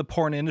people in the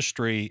porn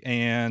industry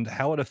and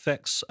how it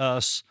affects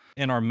us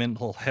in our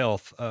mental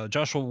health.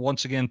 Joshua,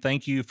 once again,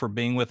 thank you for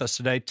being with us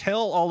today.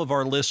 Tell all of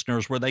our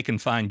listeners where they can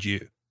find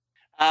you.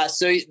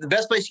 So the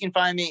best place you can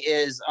find me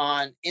is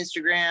on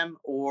Instagram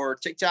or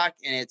TikTok,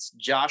 and it's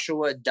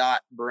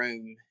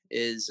joshua.broome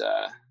is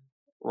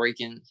where you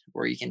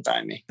can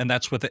find me. And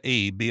that's with the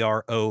E,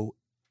 Broome.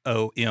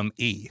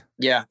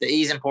 Yeah, the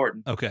E is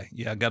important. Okay.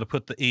 Yeah, I got to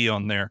put the E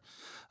on there.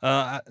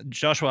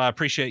 Joshua, I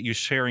appreciate you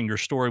sharing your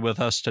story with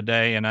us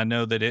today. And I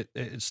know that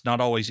it's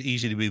not always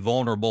easy to be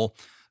vulnerable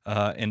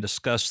and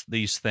discuss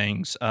these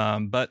things.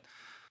 But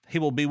he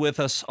will be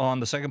with us on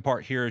the second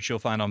part here, which you'll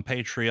find on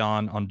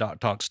Patreon on Doc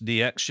Talks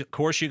DX. Of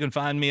course, you can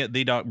find me at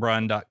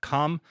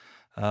thedocbrian.com.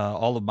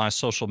 All of my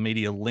social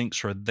media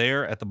links are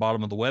there at the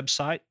bottom of the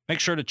website.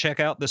 Make sure to check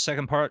out the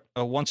second part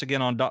once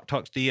again on Doc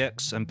Talks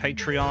DX and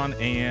Patreon.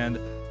 And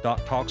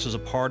Doc Talks is a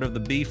part of the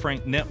Be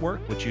Frank Network,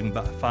 which you can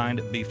find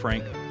at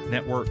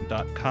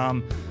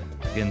befranknetwork.com.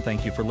 Again,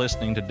 thank you for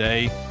listening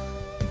today.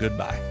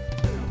 Goodbye.